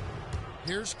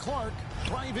 Here's Clark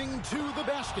driving to the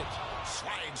basket.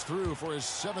 Slides through for his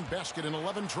 7th basket in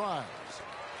 11 tries.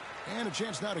 And a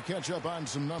chance now to catch up on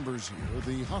some numbers here.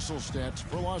 The hustle stats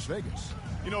for Las Vegas.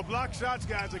 You know, block shots,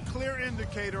 guys, a clear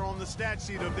indicator on the stat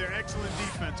sheet of their excellent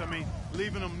defense. I mean,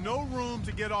 leaving them no room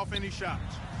to get off any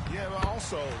shots. Yeah, but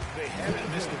also, they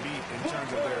haven't missed a beat in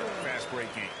terms of their fast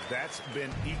break game. That's been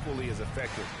equally as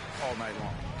effective all night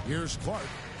long. Here's Clark.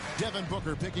 Devin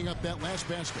Booker picking up that last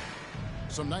basket.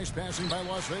 Some nice passing by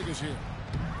Las Vegas here.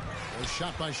 A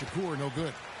shot by Shakur, no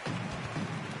good.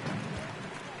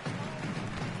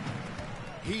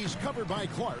 He's covered by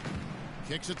Clark.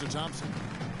 Kicks it to Thompson.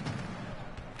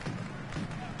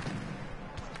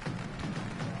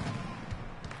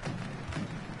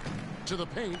 to the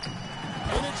paint.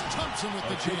 And it's Thompson with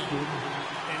the jam.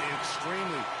 An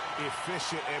extremely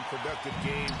efficient and productive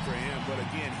game for him. But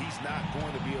again, he's not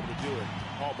going to be able to do it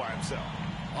all by himself.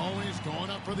 Always going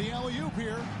up for the alley-oop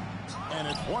here. And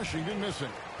it's Washington missing.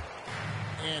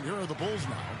 And here are the Bulls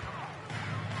now.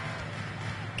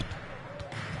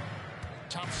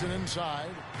 Thompson inside.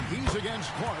 He's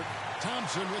against Clark.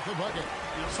 Thompson with the bucket.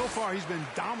 You know, so far he's been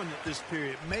dominant this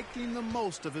period, making the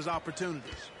most of his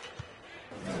opportunities.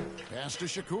 Pass to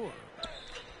Shakur.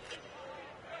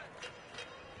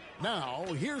 Now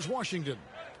here's Washington.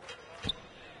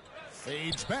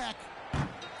 Fades back.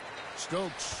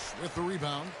 Stokes with the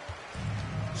rebound.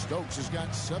 Stokes has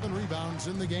got 7 rebounds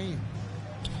in the game.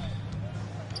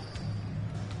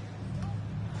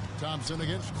 Thompson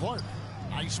against Clark.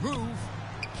 Nice move.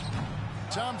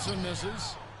 Thompson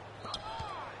misses.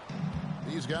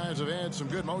 These guys have had some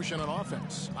good motion on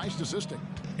offense. Nice assisting.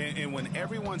 And when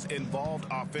everyone's involved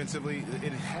offensively,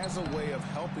 it has a way of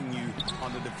helping you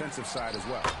on the defensive side as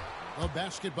well. A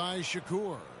basket by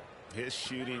Shakur. His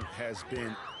shooting has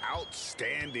been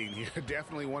outstanding here.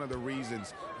 Definitely one of the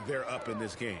reasons they're up in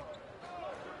this game.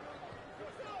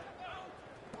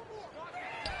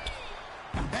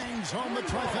 Bangs home the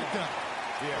trifecta.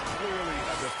 Yeah, clearly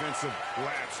a defensive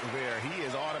lapse there. He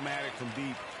is automatic from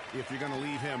deep if you're going to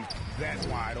leave him that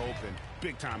wide open.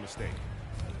 Big time mistake.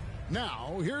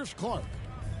 Now here's Clark.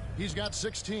 He's got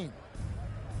 16.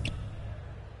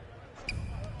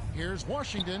 Here's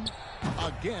Washington.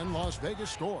 Again, Las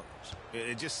Vegas scores.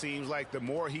 It just seems like the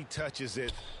more he touches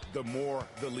it, the more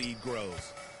the lead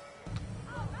grows.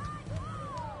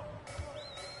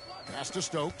 Pass to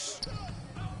Stokes.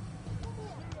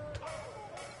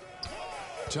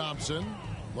 Thompson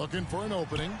looking for an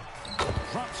opening.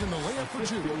 Drops in the layup for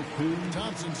 2.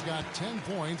 Thompson's got 10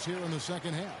 points here in the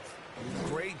second half.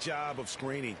 Great job of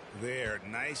screening there.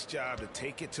 Nice job to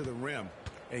take it to the rim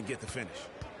and get the finish.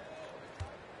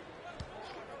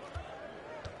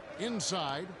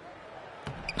 Inside.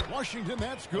 Washington,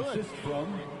 that's good.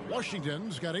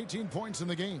 Washington's got 18 points in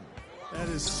the game. That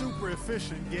is super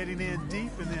efficient, getting in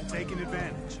deep and then taking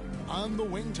advantage. On the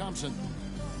wing, Thompson.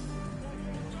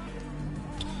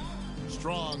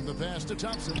 Strong, the pass to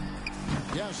Thompson.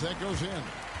 Yes, that goes in.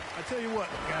 I tell you what,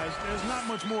 guys, there's not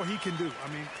much more he can do. I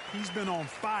mean, he's been on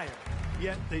fire,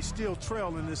 yet they still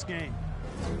trail in this game.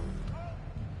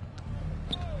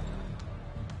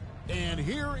 And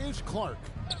here is Clark.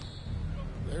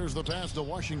 There's the pass to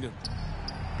Washington.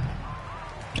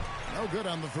 No good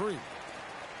on the 3.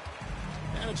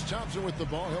 And it's Thompson with the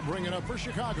ball. He'll bring it up for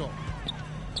Chicago.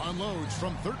 Unloads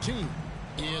from 13.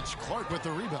 It's Clark with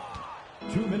the rebound.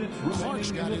 2 minutes remaining.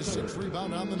 Clark's got his 6th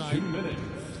rebound on the night. 2 minutes.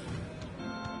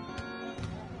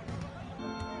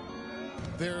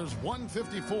 There's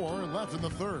 1:54 left in the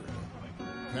 3rd.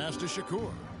 Pass to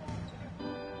Shakur.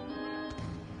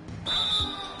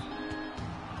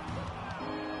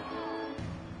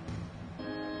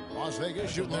 Las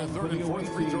Vegas shooting their 3rd and 4th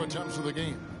free throw attempts of the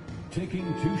game.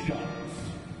 Taking 2 shots.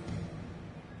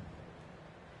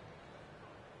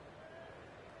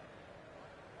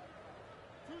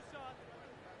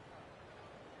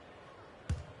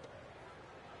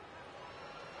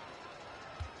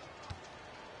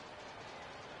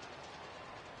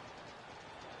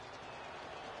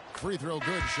 Free throw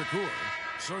good, Shakur.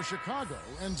 So Chicago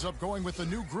ends up going with the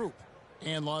new group.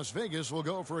 And Las Vegas will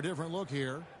go for a different look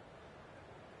here.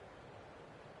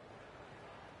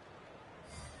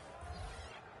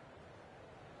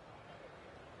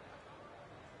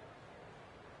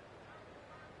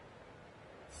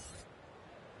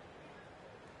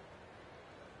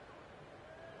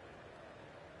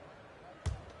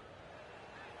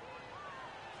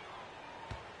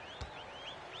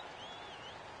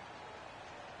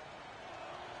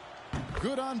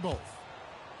 Good on both.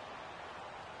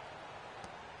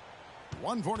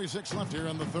 1:46 left here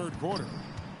in the 3rd quarter.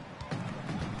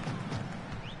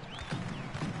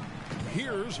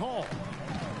 Here's Hall.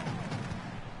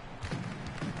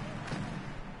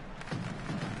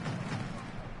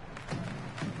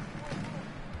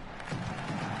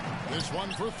 This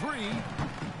one for 3.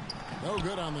 No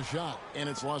good on the shot. And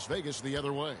it's Las Vegas the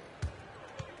other way.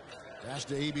 Pass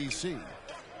to ABC.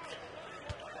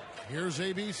 Here's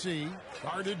ABC,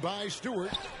 guarded by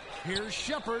Stewart. Here's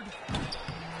Shepard.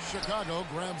 Chicago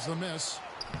grabs the miss.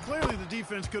 Clearly the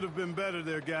defense could have been better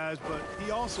there, guys, but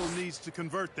he also needs to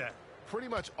convert that. Pretty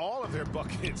much all of their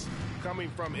buckets coming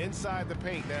from inside the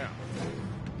paint now.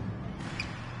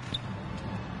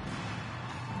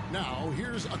 Now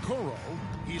here's Okoro.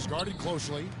 He's guarded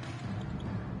closely.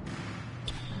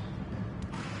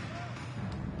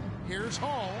 Here's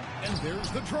Hall, and there's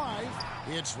the drive.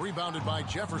 It's rebounded by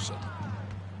Jefferson.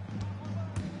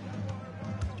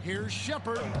 Here's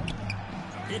Shepard.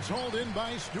 It's hauled in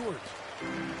by Stewart.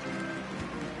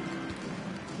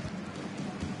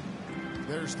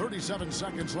 There's 37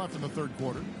 seconds left in the third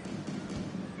quarter.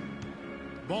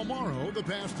 Balmaro, the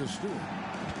pass to Stewart.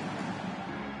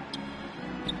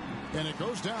 And it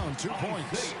goes down 2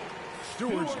 points.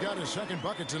 Stewart's got his second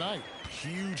bucket tonight.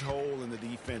 Huge hole in the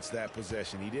defense that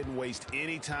possession. He didn't waste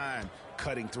any time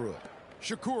cutting through it.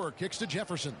 Shakur kicks to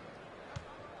Jefferson.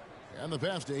 And the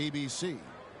pass to ABC.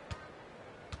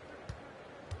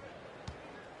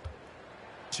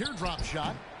 Teardrop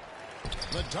shot.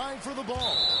 The dive for the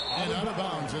ball. And out of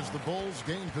bounds as the Bulls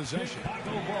gain possession.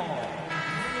 Chicago ball.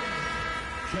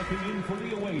 Checking in for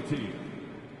the away team.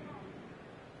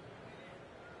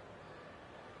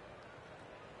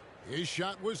 His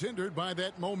shot was hindered by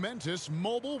that momentous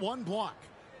mobile one block.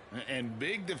 And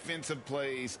big defensive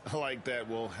plays like that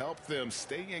will help them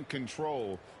stay in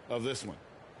control of this one.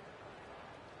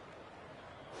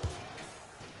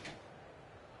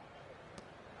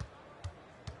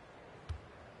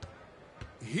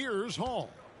 Here's Hall.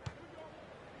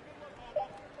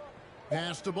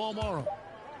 Pass to Balmaro.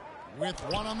 With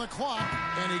 1 on the clock,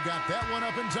 and he got that one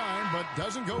up in time, but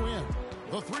doesn't go in.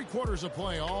 The 3 quarters of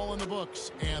play all in the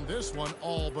books, and this one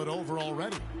all but over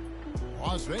already.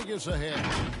 Las Vegas ahead,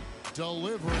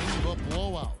 delivering the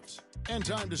blowout. And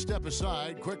time to step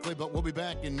aside quickly, but we'll be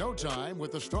back in no time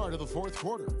with the start of the fourth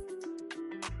quarter.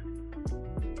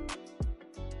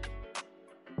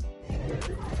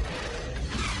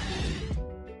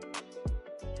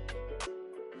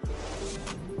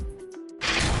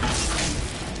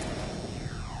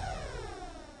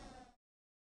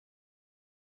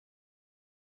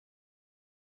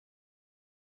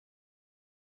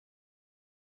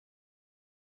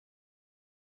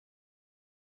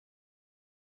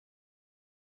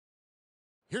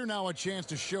 Here now a chance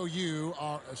to show you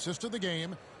our assist of the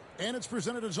game, and it's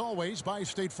presented as always by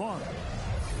State Farm.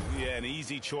 Yeah, an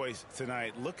easy choice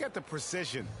tonight. Look at the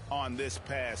precision on this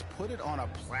pass. Put it on a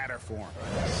platter for him.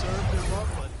 Served him up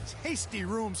a tasty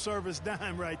room service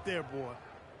dime right there, boy.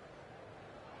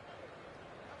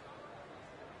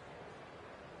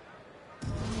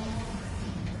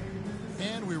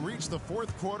 And we reach the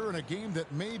fourth quarter in a game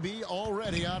that may be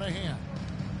already out of hand.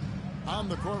 On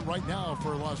the court right now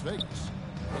for Las Vegas.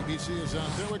 ABC is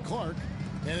out there with Clark,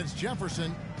 and it's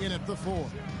Jefferson in at the 4.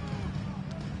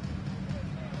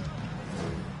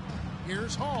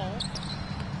 Here's Hall.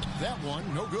 That one,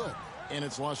 no good. And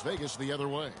it's Las Vegas the other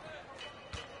way.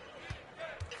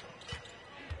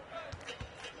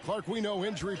 Clark, we know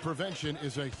injury prevention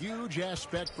is a huge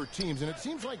aspect for teams, and it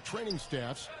seems like training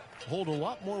staffs hold a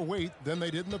lot more weight than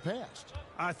they did in the past.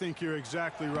 I think you're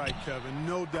exactly right, Kevin.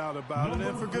 No doubt about it,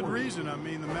 and for good reason. I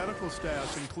mean, the medical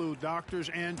staffs include doctors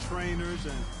and trainers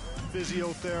and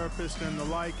physiotherapists and the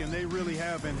like, and they really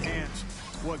have enhanced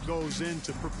what goes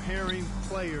into preparing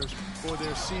players for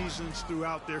their seasons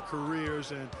throughout their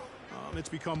careers, and it's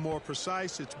become more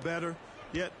precise, it's better.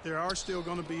 Yet there are still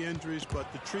going to be injuries,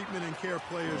 but the treatment and care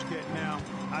players get now,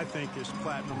 I think, is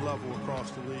platinum level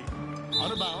across the league.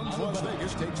 Out of bounds, Las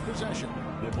Vegas takes possession.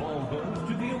 The ball goes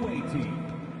to the away team.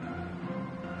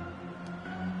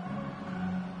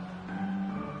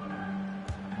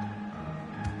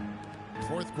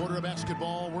 Fourth quarter of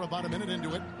basketball. We're about a minute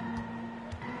into it.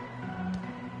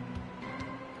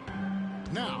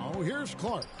 Now, here's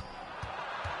Clark.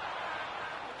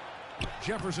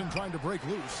 Jefferson trying to break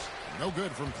loose. No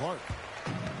good from Clark.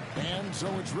 And so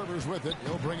it's Rivers with it.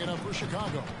 He'll bring it up for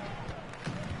Chicago.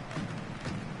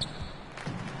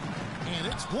 And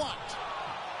it's blocked.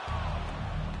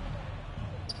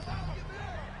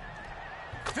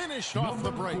 Finished off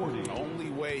the break. The only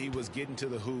way he was getting to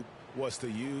the hoop was to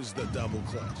use the double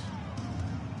clutch.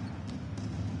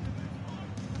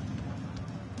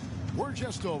 We're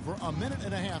just over a minute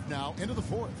and a half now into the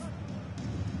fourth.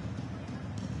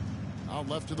 Out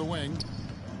left to the wing.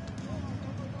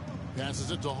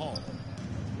 Passes it to Hall.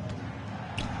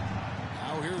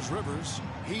 Now here's Rivers.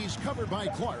 He's covered by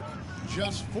Clark.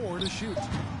 Just 4 to shoot.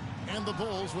 And the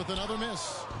Bulls with another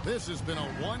miss. This has been a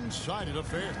one-sided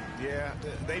affair. Yeah,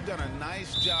 they've done a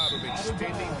nice job of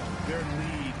extending their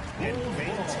lead and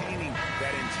maintaining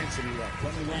that intensity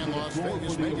level. And Las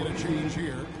Vegas making a change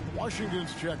here.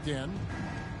 Washington's checked in.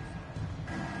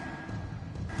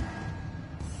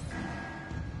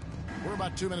 We're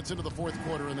about 2 minutes into the fourth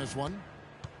quarter in this one.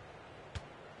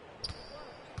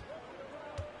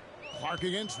 Clark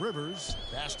against Rivers.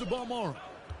 Pass to Balmaro.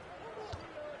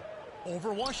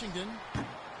 Over Washington.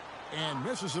 And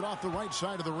misses it off the right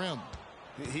side of the rim.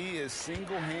 He is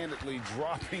single-handedly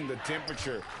dropping the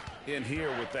temperature in here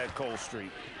with that cold streak.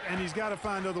 And he's got to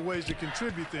find other ways to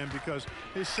contribute then, because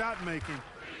his shot making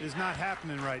is not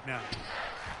happening right now.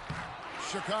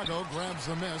 Chicago grabs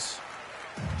the miss.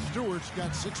 Stewart's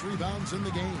got 6 rebounds in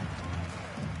the game.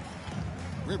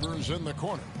 Rivers in the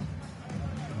corner.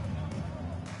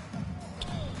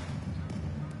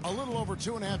 A little over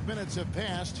 2.5 minutes have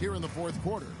passed here in the fourth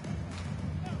quarter.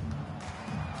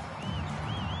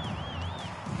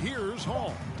 Here's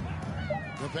Hall.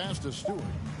 The pass to Stewart.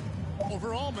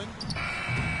 Over Allman.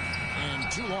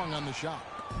 And too long on the shot.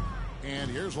 And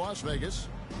here's Las Vegas.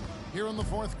 Here in the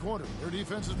fourth quarter, their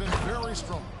defense has been very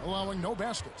strong, allowing no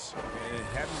baskets. And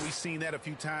haven't we seen that a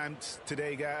few times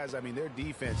today, guys? I mean, their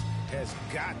defense has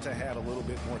got to have a little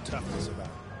bit more toughness about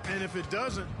it. And if it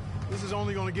doesn't, this is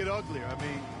only going to get uglier. I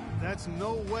mean, that's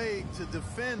no way to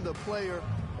defend a player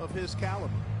of his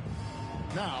caliber.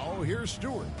 Now, here's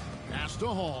Stewart. Pass to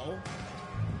Hall.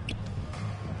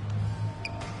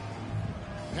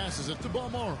 Passes it to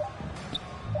Balmore.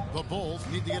 The Bulls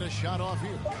need to get a shot off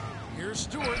here. Here's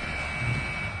Stewart.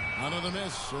 Another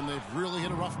miss, and they've really hit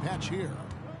a rough patch here.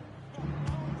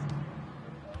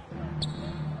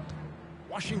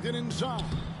 Washington inside.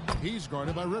 He's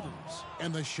guarded by Rivers,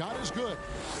 and the shot is good.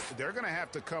 They're going to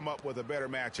have to come up with a better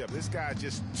matchup. This guy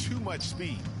just too much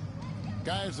speed.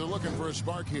 Guys are looking for a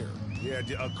spark here. Yeah,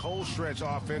 a cold stretch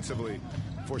offensively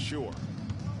for sure.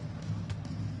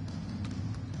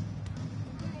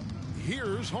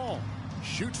 Here's Hall.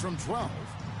 Shoots from 12.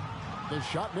 The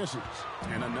shot misses.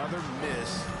 And another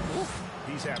miss. Oof.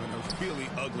 He's having a really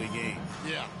ugly game.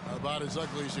 Yeah, about as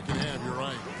ugly as you can have, you're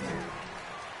right.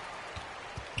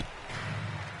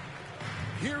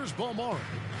 Here's Balmore.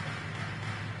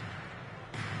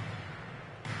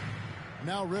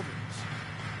 Now Rivers.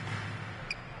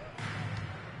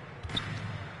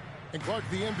 And Clark,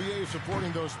 the NBA is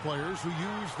supporting those players who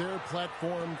use their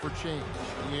platform for change.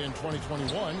 In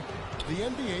 2021, the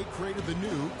NBA created the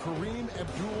new Kareem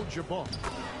Abdul-Jabbar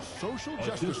Social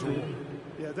Justice Award.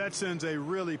 Yeah, that sends a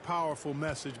really powerful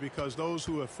message because those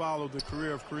who have followed the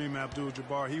career of Kareem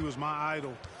Abdul-Jabbar, he was my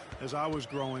idol as I was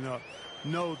growing up,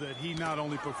 know that he not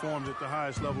only performs at the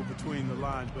highest level between the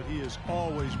lines, but he has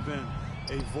always been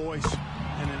a voice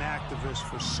and an activist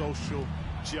for social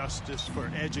justice,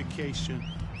 for education,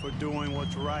 for doing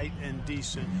what's right and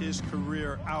decent. His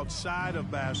career outside of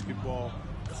basketball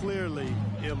clearly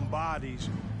embodies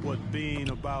what being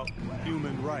about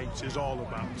human rights is all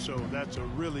about. So that's a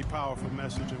really powerful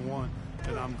message, and one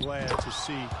that I'm glad to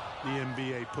see the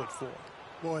NBA put forth.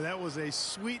 Boy, that was a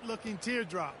sweet-looking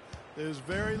teardrop. There's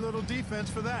very little defense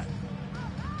for that.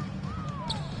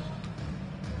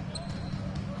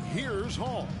 Here's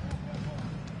Hall.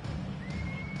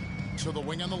 To the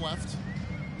wing on the left.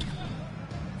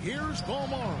 Here's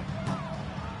Balmore.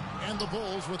 And the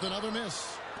Bulls with another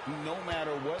miss. No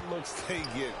matter what looks they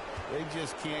get, they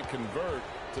just can't convert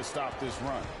to stop this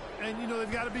run. And, you know,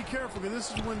 they've got to be careful because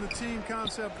this is when the team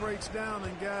concept breaks down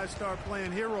and guys start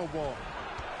playing hero ball.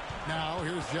 Now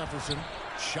here's Jefferson.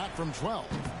 Shot from 12.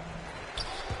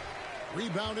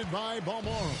 Rebounded by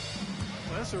Balmore.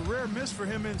 Well, that's a rare miss for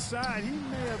him inside. He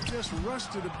may have just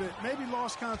rushed it a bit. Maybe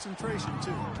lost concentration,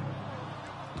 too.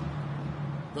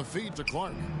 The feed to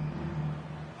Clark.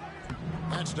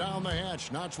 That's down the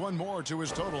hatch. Notch one more to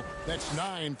his total. That's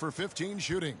 9 for 15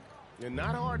 shooting. And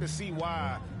not hard to see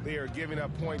why they are giving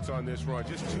up points on this run.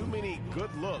 Just too many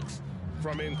good looks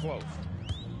from in close.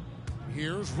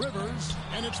 Here's Rivers,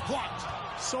 and it's blocked.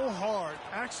 So hard,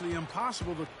 actually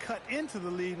impossible to cut into the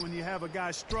lead when you have a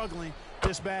guy struggling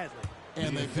this badly.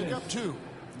 And they pick up 2.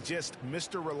 Just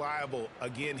Mr. Reliable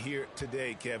again here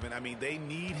today, Kevin. I mean, they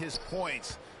need his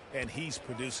points, and he's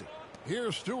producing.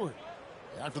 Here's Stewart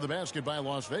after the basket by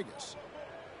Las Vegas.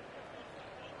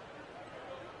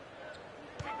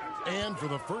 And for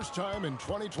the first time in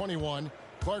 2021,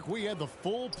 Clark, we had the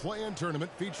full play-in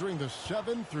tournament featuring the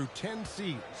 7 through 10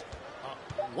 seeds.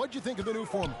 What'd you think of the new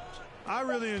format? I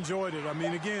really enjoyed it. I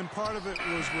mean, again, part of it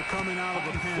was we're coming out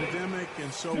of a pandemic,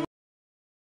 and so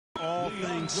all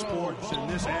things sports, and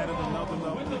this added another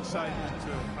level of excitement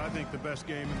to, I think, the best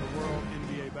game in the world,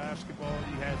 NBA basketball.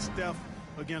 You had Steph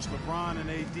against LeBron and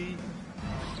AD.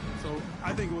 So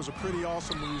I think it was a pretty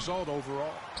awesome result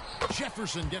overall.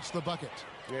 Jefferson gets the bucket.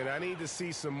 And I need to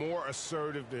see some more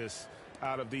assertiveness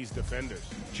out of these defenders.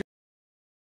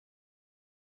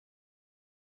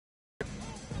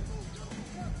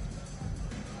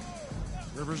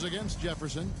 Rivers against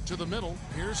Jefferson to the middle.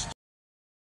 Here's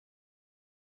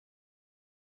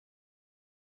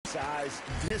Size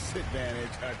disadvantage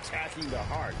attacking the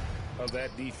heart of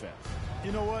that defense.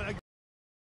 You know what?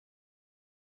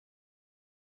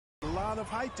 A lot of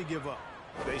height to give up.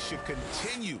 They should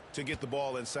continue to get the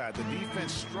ball inside. The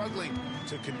defense struggling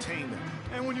to contain them.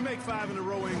 And when you make 5 in a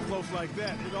row in close like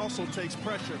that, it also takes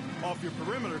pressure off your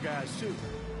perimeter guys, too.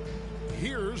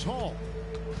 Here's Hall.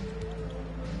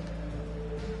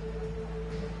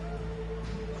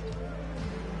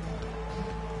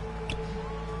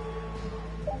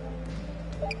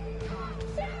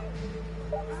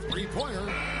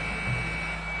 Three-pointer.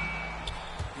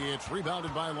 It's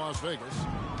rebounded by Las Vegas.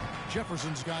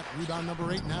 Jefferson's got rebound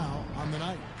number 8 now on the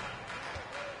night.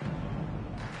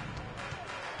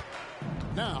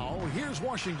 Now, here's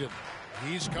Washington.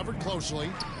 He's covered closely.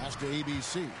 Pass to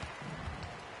ABC.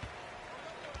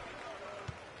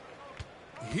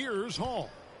 Here's Hall.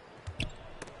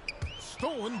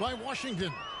 Stolen by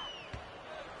Washington.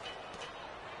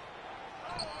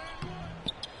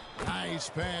 Nice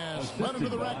pass. Led him to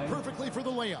the rack perfectly for the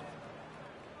layup.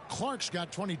 Clark's got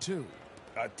 22.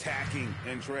 Attacking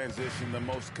in transition, the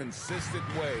most consistent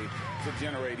way to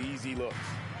generate easy looks.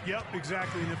 Yep,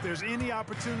 exactly. And if there's any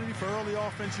opportunity for early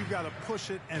offense, you've got to push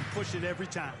it and push it every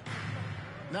time.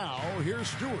 Now, here's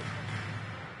Stewart.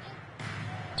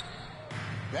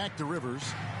 Back to Rivers.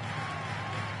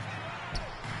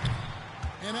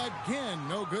 And again,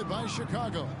 no good by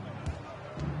Chicago.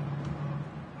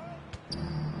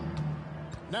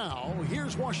 Now,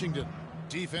 here's Washington.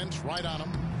 Defense right on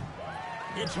him.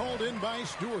 It's hauled in by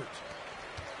Stewart.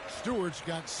 Stewart's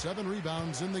got 7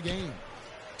 rebounds in the game.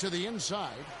 To the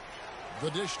inside.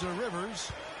 The dish to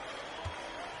Rivers.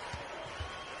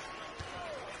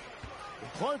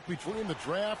 Clark, between the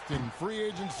draft and free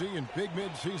agency and big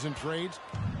mid-season trades,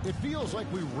 it feels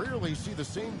like we rarely see the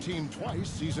same team twice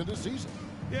season to season.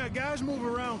 Yeah, guys move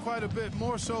around quite a bit,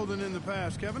 more so than in the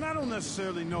past, Kevin. I don't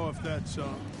necessarily know if that's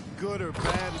good or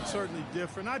bad. It's certainly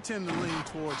different. I tend to lean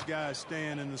towards guys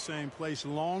staying in the same place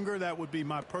longer. That would be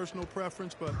my personal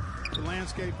preference, but the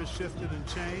landscape has shifted and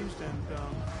changed, and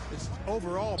it's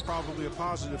overall probably a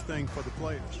positive thing for the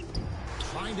players.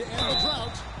 Trying to end the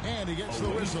drought, and he gets the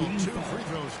whistle. 2 free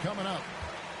throws coming up.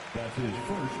 That's his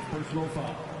first personal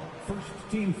foul. First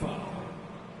team foul.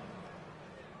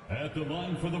 At the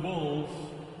line for the Bulls,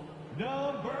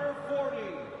 number 40.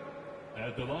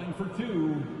 At the line for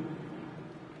 2.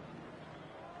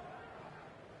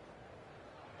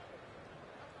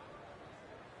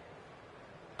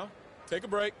 Take a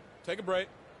break. Take a break.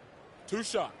 2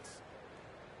 shots.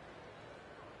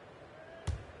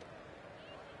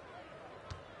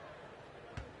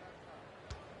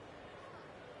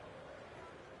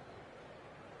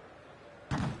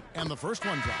 And the first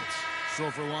one drops.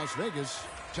 So for Las Vegas,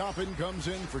 Toppin comes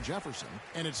in for Jefferson,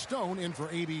 and it's Stone in for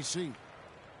ABC.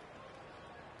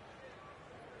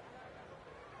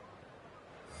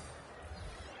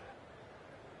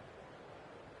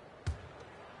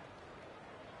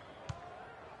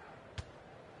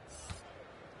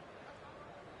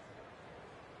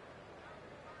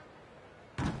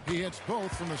 He hits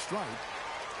both from the stripe.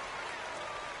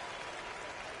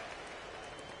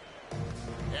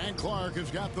 And Clark has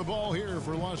got the ball here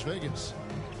for Las Vegas.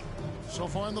 So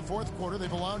far in the fourth quarter,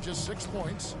 they've allowed just 6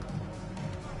 points.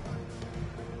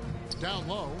 Down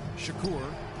low, Shakur.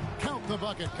 Count the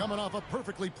bucket, coming off a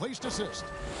perfectly placed assist.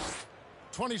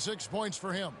 26 points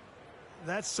for him.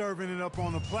 That's serving it up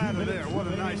on the platter there. What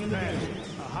a nice pass.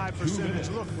 A high percentage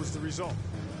look was the result.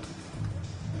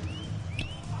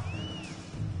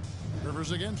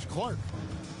 Rivers against Clark.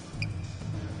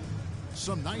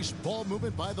 Some nice ball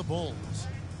movement by the Bulls.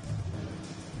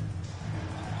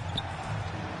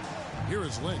 Here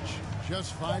is Lynch.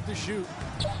 Just 5 to shoot.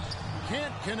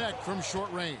 Can't connect from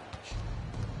short range.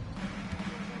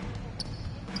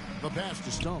 The pass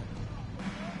to Stone.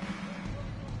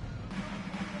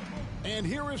 And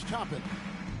here is Toppin.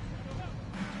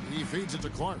 He feeds it to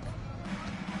Clark.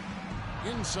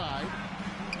 Inside.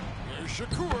 Here's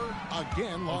Shakur.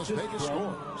 Again, Las Vegas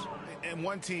scores. And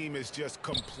one team is just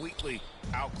completely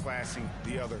outclassing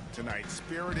the other tonight.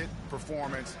 Spirited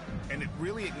performance, and it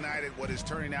really ignited what is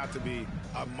turning out to be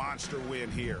a monster win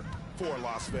here for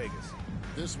Las Vegas.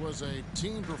 This was a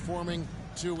team performing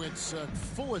to its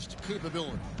fullest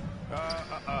capability.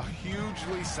 A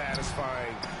hugely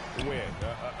satisfying win.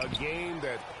 A game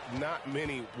that not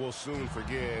many will soon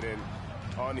forget. And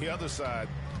on the other side,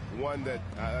 one that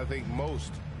I think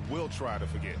most will try to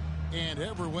forget. And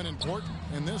every win important,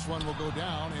 and this one will go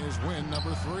down as win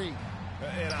number 3.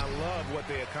 And I love what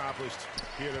they accomplished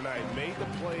here tonight. Made the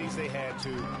plays they had to,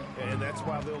 and that's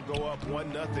why they'll go up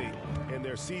 1-0 in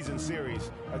their season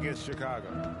series against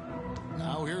Chicago.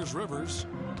 Now here's Rivers.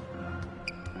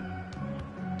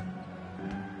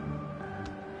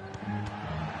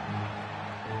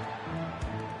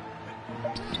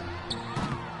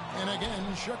 And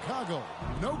again, Chicago.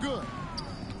 No good.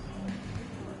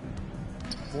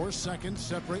 4 seconds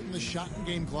separating the shot and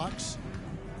game clocks.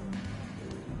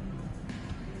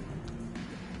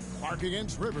 Clark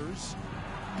against Rivers.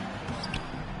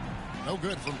 No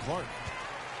good from Clark.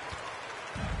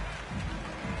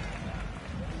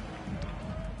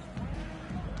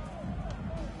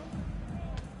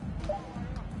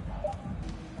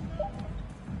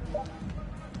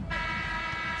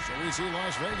 So we see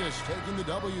Las Vegas taking the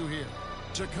W here.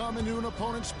 To come into an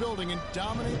opponent's building and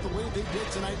dominate the way they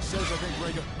did tonight says, I think,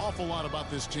 Greg, an awful lot about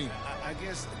this team. I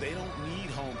guess they don't need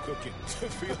home cooking to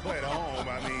feel at home.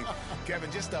 I mean,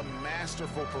 Kevin, just a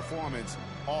masterful performance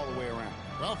all the way around.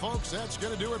 Well, folks, that's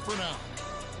going to do it for now.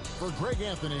 For Greg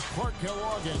Anthony, Clark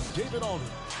Kellogg, and David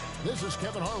Aldridge, this is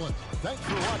Kevin Harlan. Thanks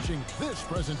for watching this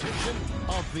presentation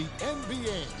of the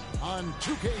NBA on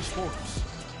 2K Sports.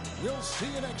 We'll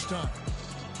see you next time.